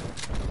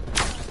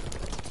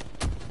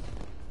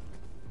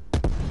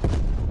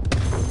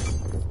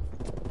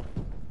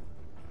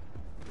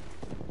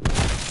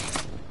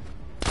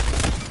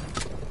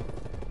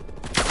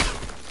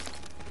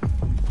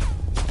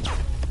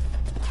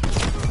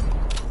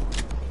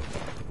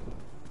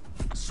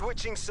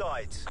 Switching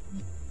sides.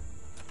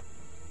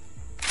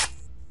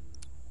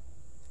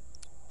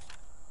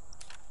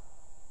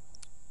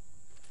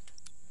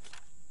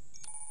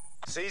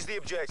 Seize the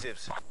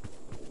objectives.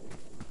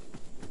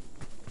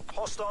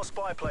 Hostile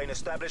spy plane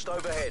established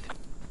overhead.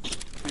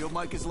 Field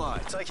mic is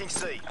live. Taking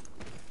C.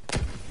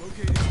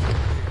 Located.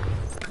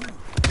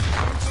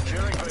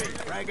 Securing B.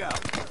 Frag out.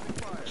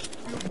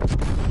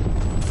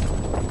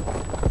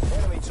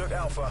 Enemy took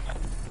Alpha.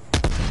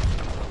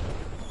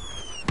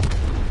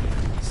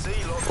 C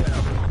locked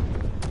down.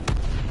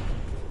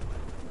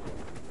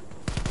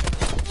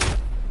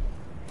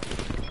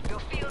 Your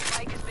field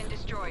mic has been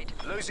destroyed.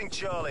 Losing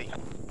Charlie.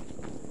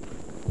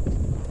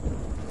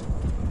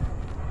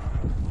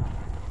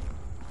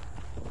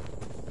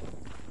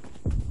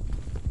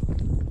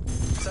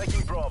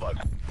 Taking Bravo.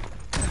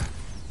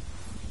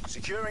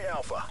 Securing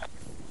Alpha.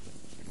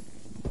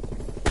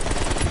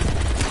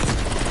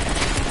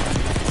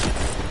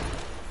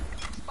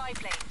 Spy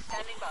plane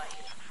standing by.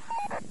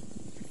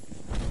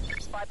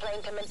 Spy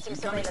plane commencing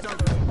Incoming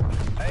surveillance. stun.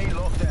 A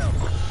lockdown.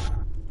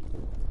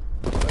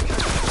 Location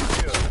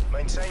secure.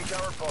 Maintain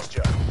current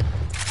posture.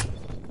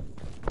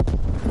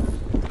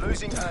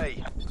 Losing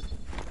A.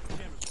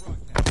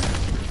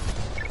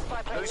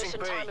 Spy plane Losing mission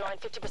B. timeline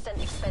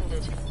 50%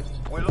 expended.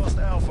 We lost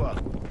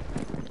Alpha.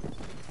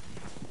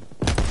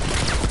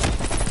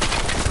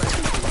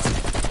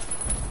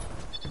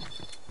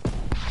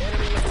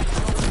 Enemy in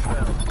control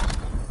inbound.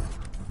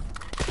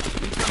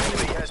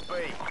 Enemy has B.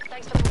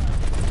 Thanks for the work.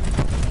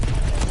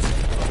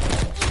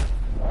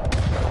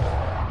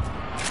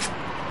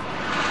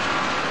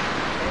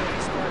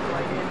 Enemy spy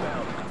plane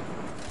inbound.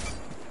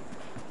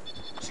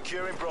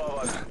 Securing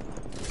Bravo.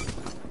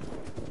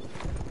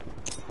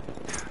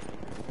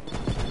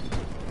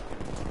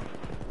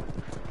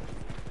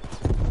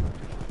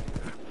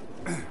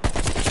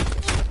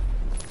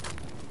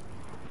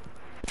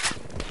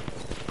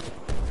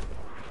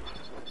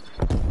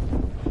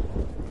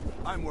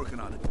 I'm working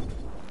on it.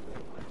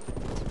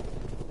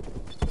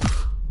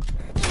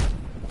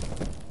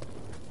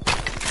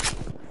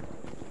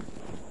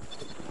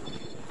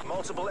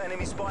 Multiple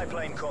enemy spy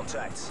plane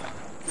contacts.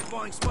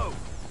 Deploying smoke.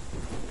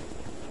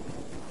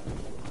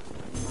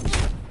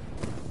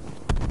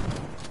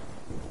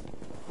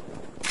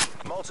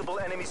 Multiple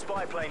enemy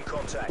spy plane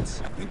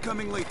contacts.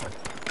 Incoming lethal.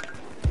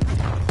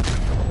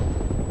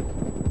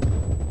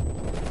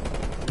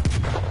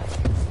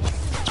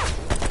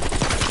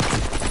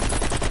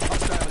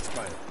 Hostile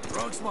expired.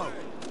 Throwing smoke.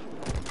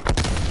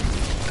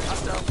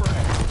 Hostile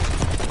frag.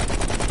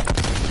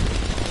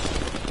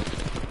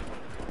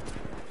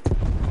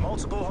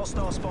 Multiple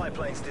hostile spy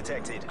planes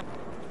detected.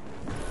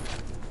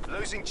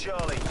 Losing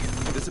Charlie.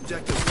 This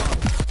objective's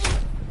locked.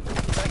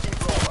 Taking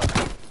Bravo.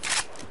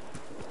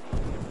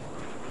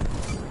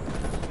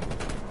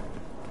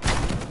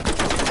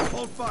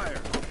 Hold fire.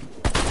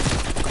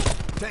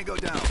 Tango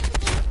down.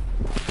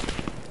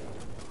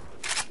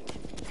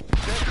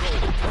 Vehicle.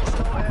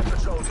 Hostile air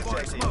patrol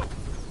Deploying detected. smoke.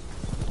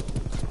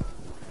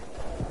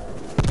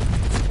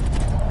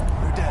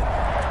 They're dead.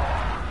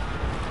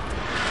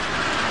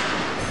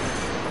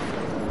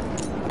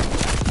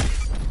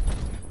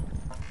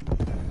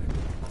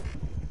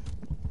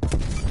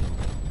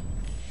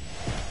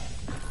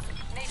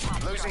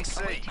 Napalm Losing strike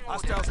C. awaiting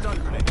Hostile orders. stun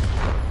grenade.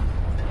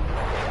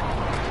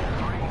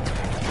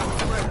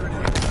 Frag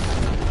grenade.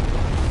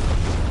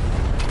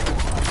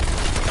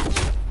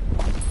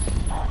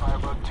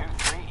 Firebug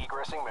 2-3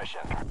 egressing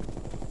mission.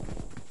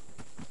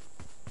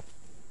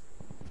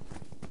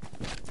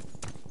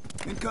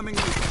 Incoming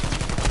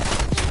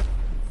lethal.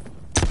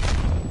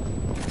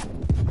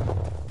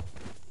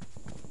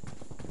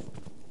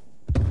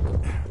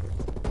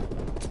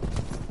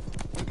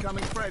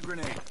 Incoming frag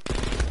grenade.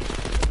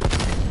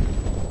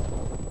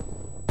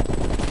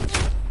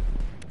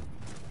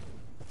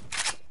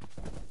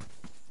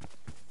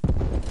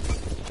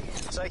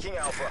 Taking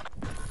Alpha.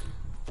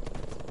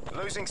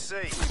 Losing C.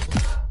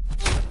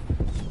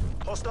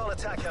 Hostile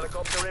attack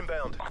helicopter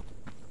inbound.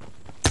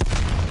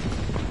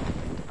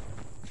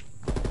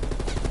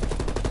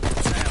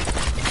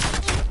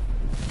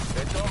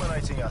 They're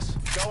dominating us.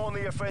 Go on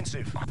the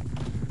offensive.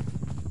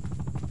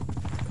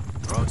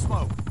 Throwing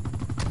smoke.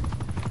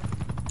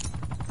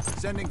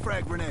 Sending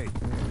frag grenade.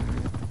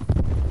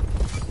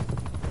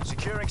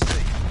 Securing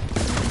C.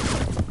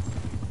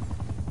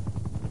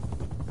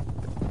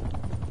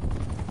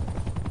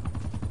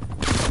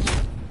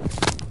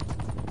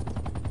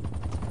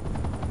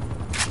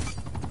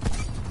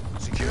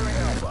 Securing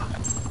Alpha.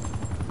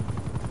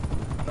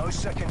 No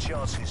second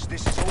chances.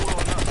 This is all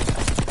or nothing.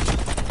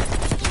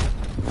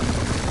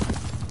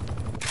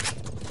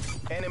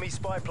 Enemy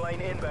spy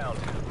plane inbound.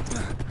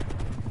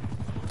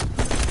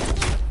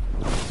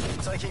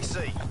 Taking C.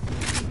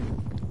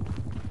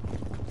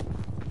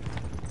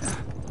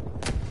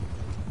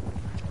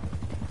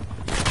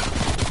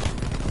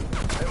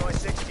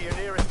 MI6 to your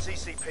nearest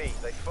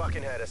CCP. They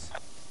fucking had us.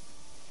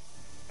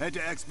 Head to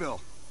Xville.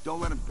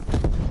 Don't let him...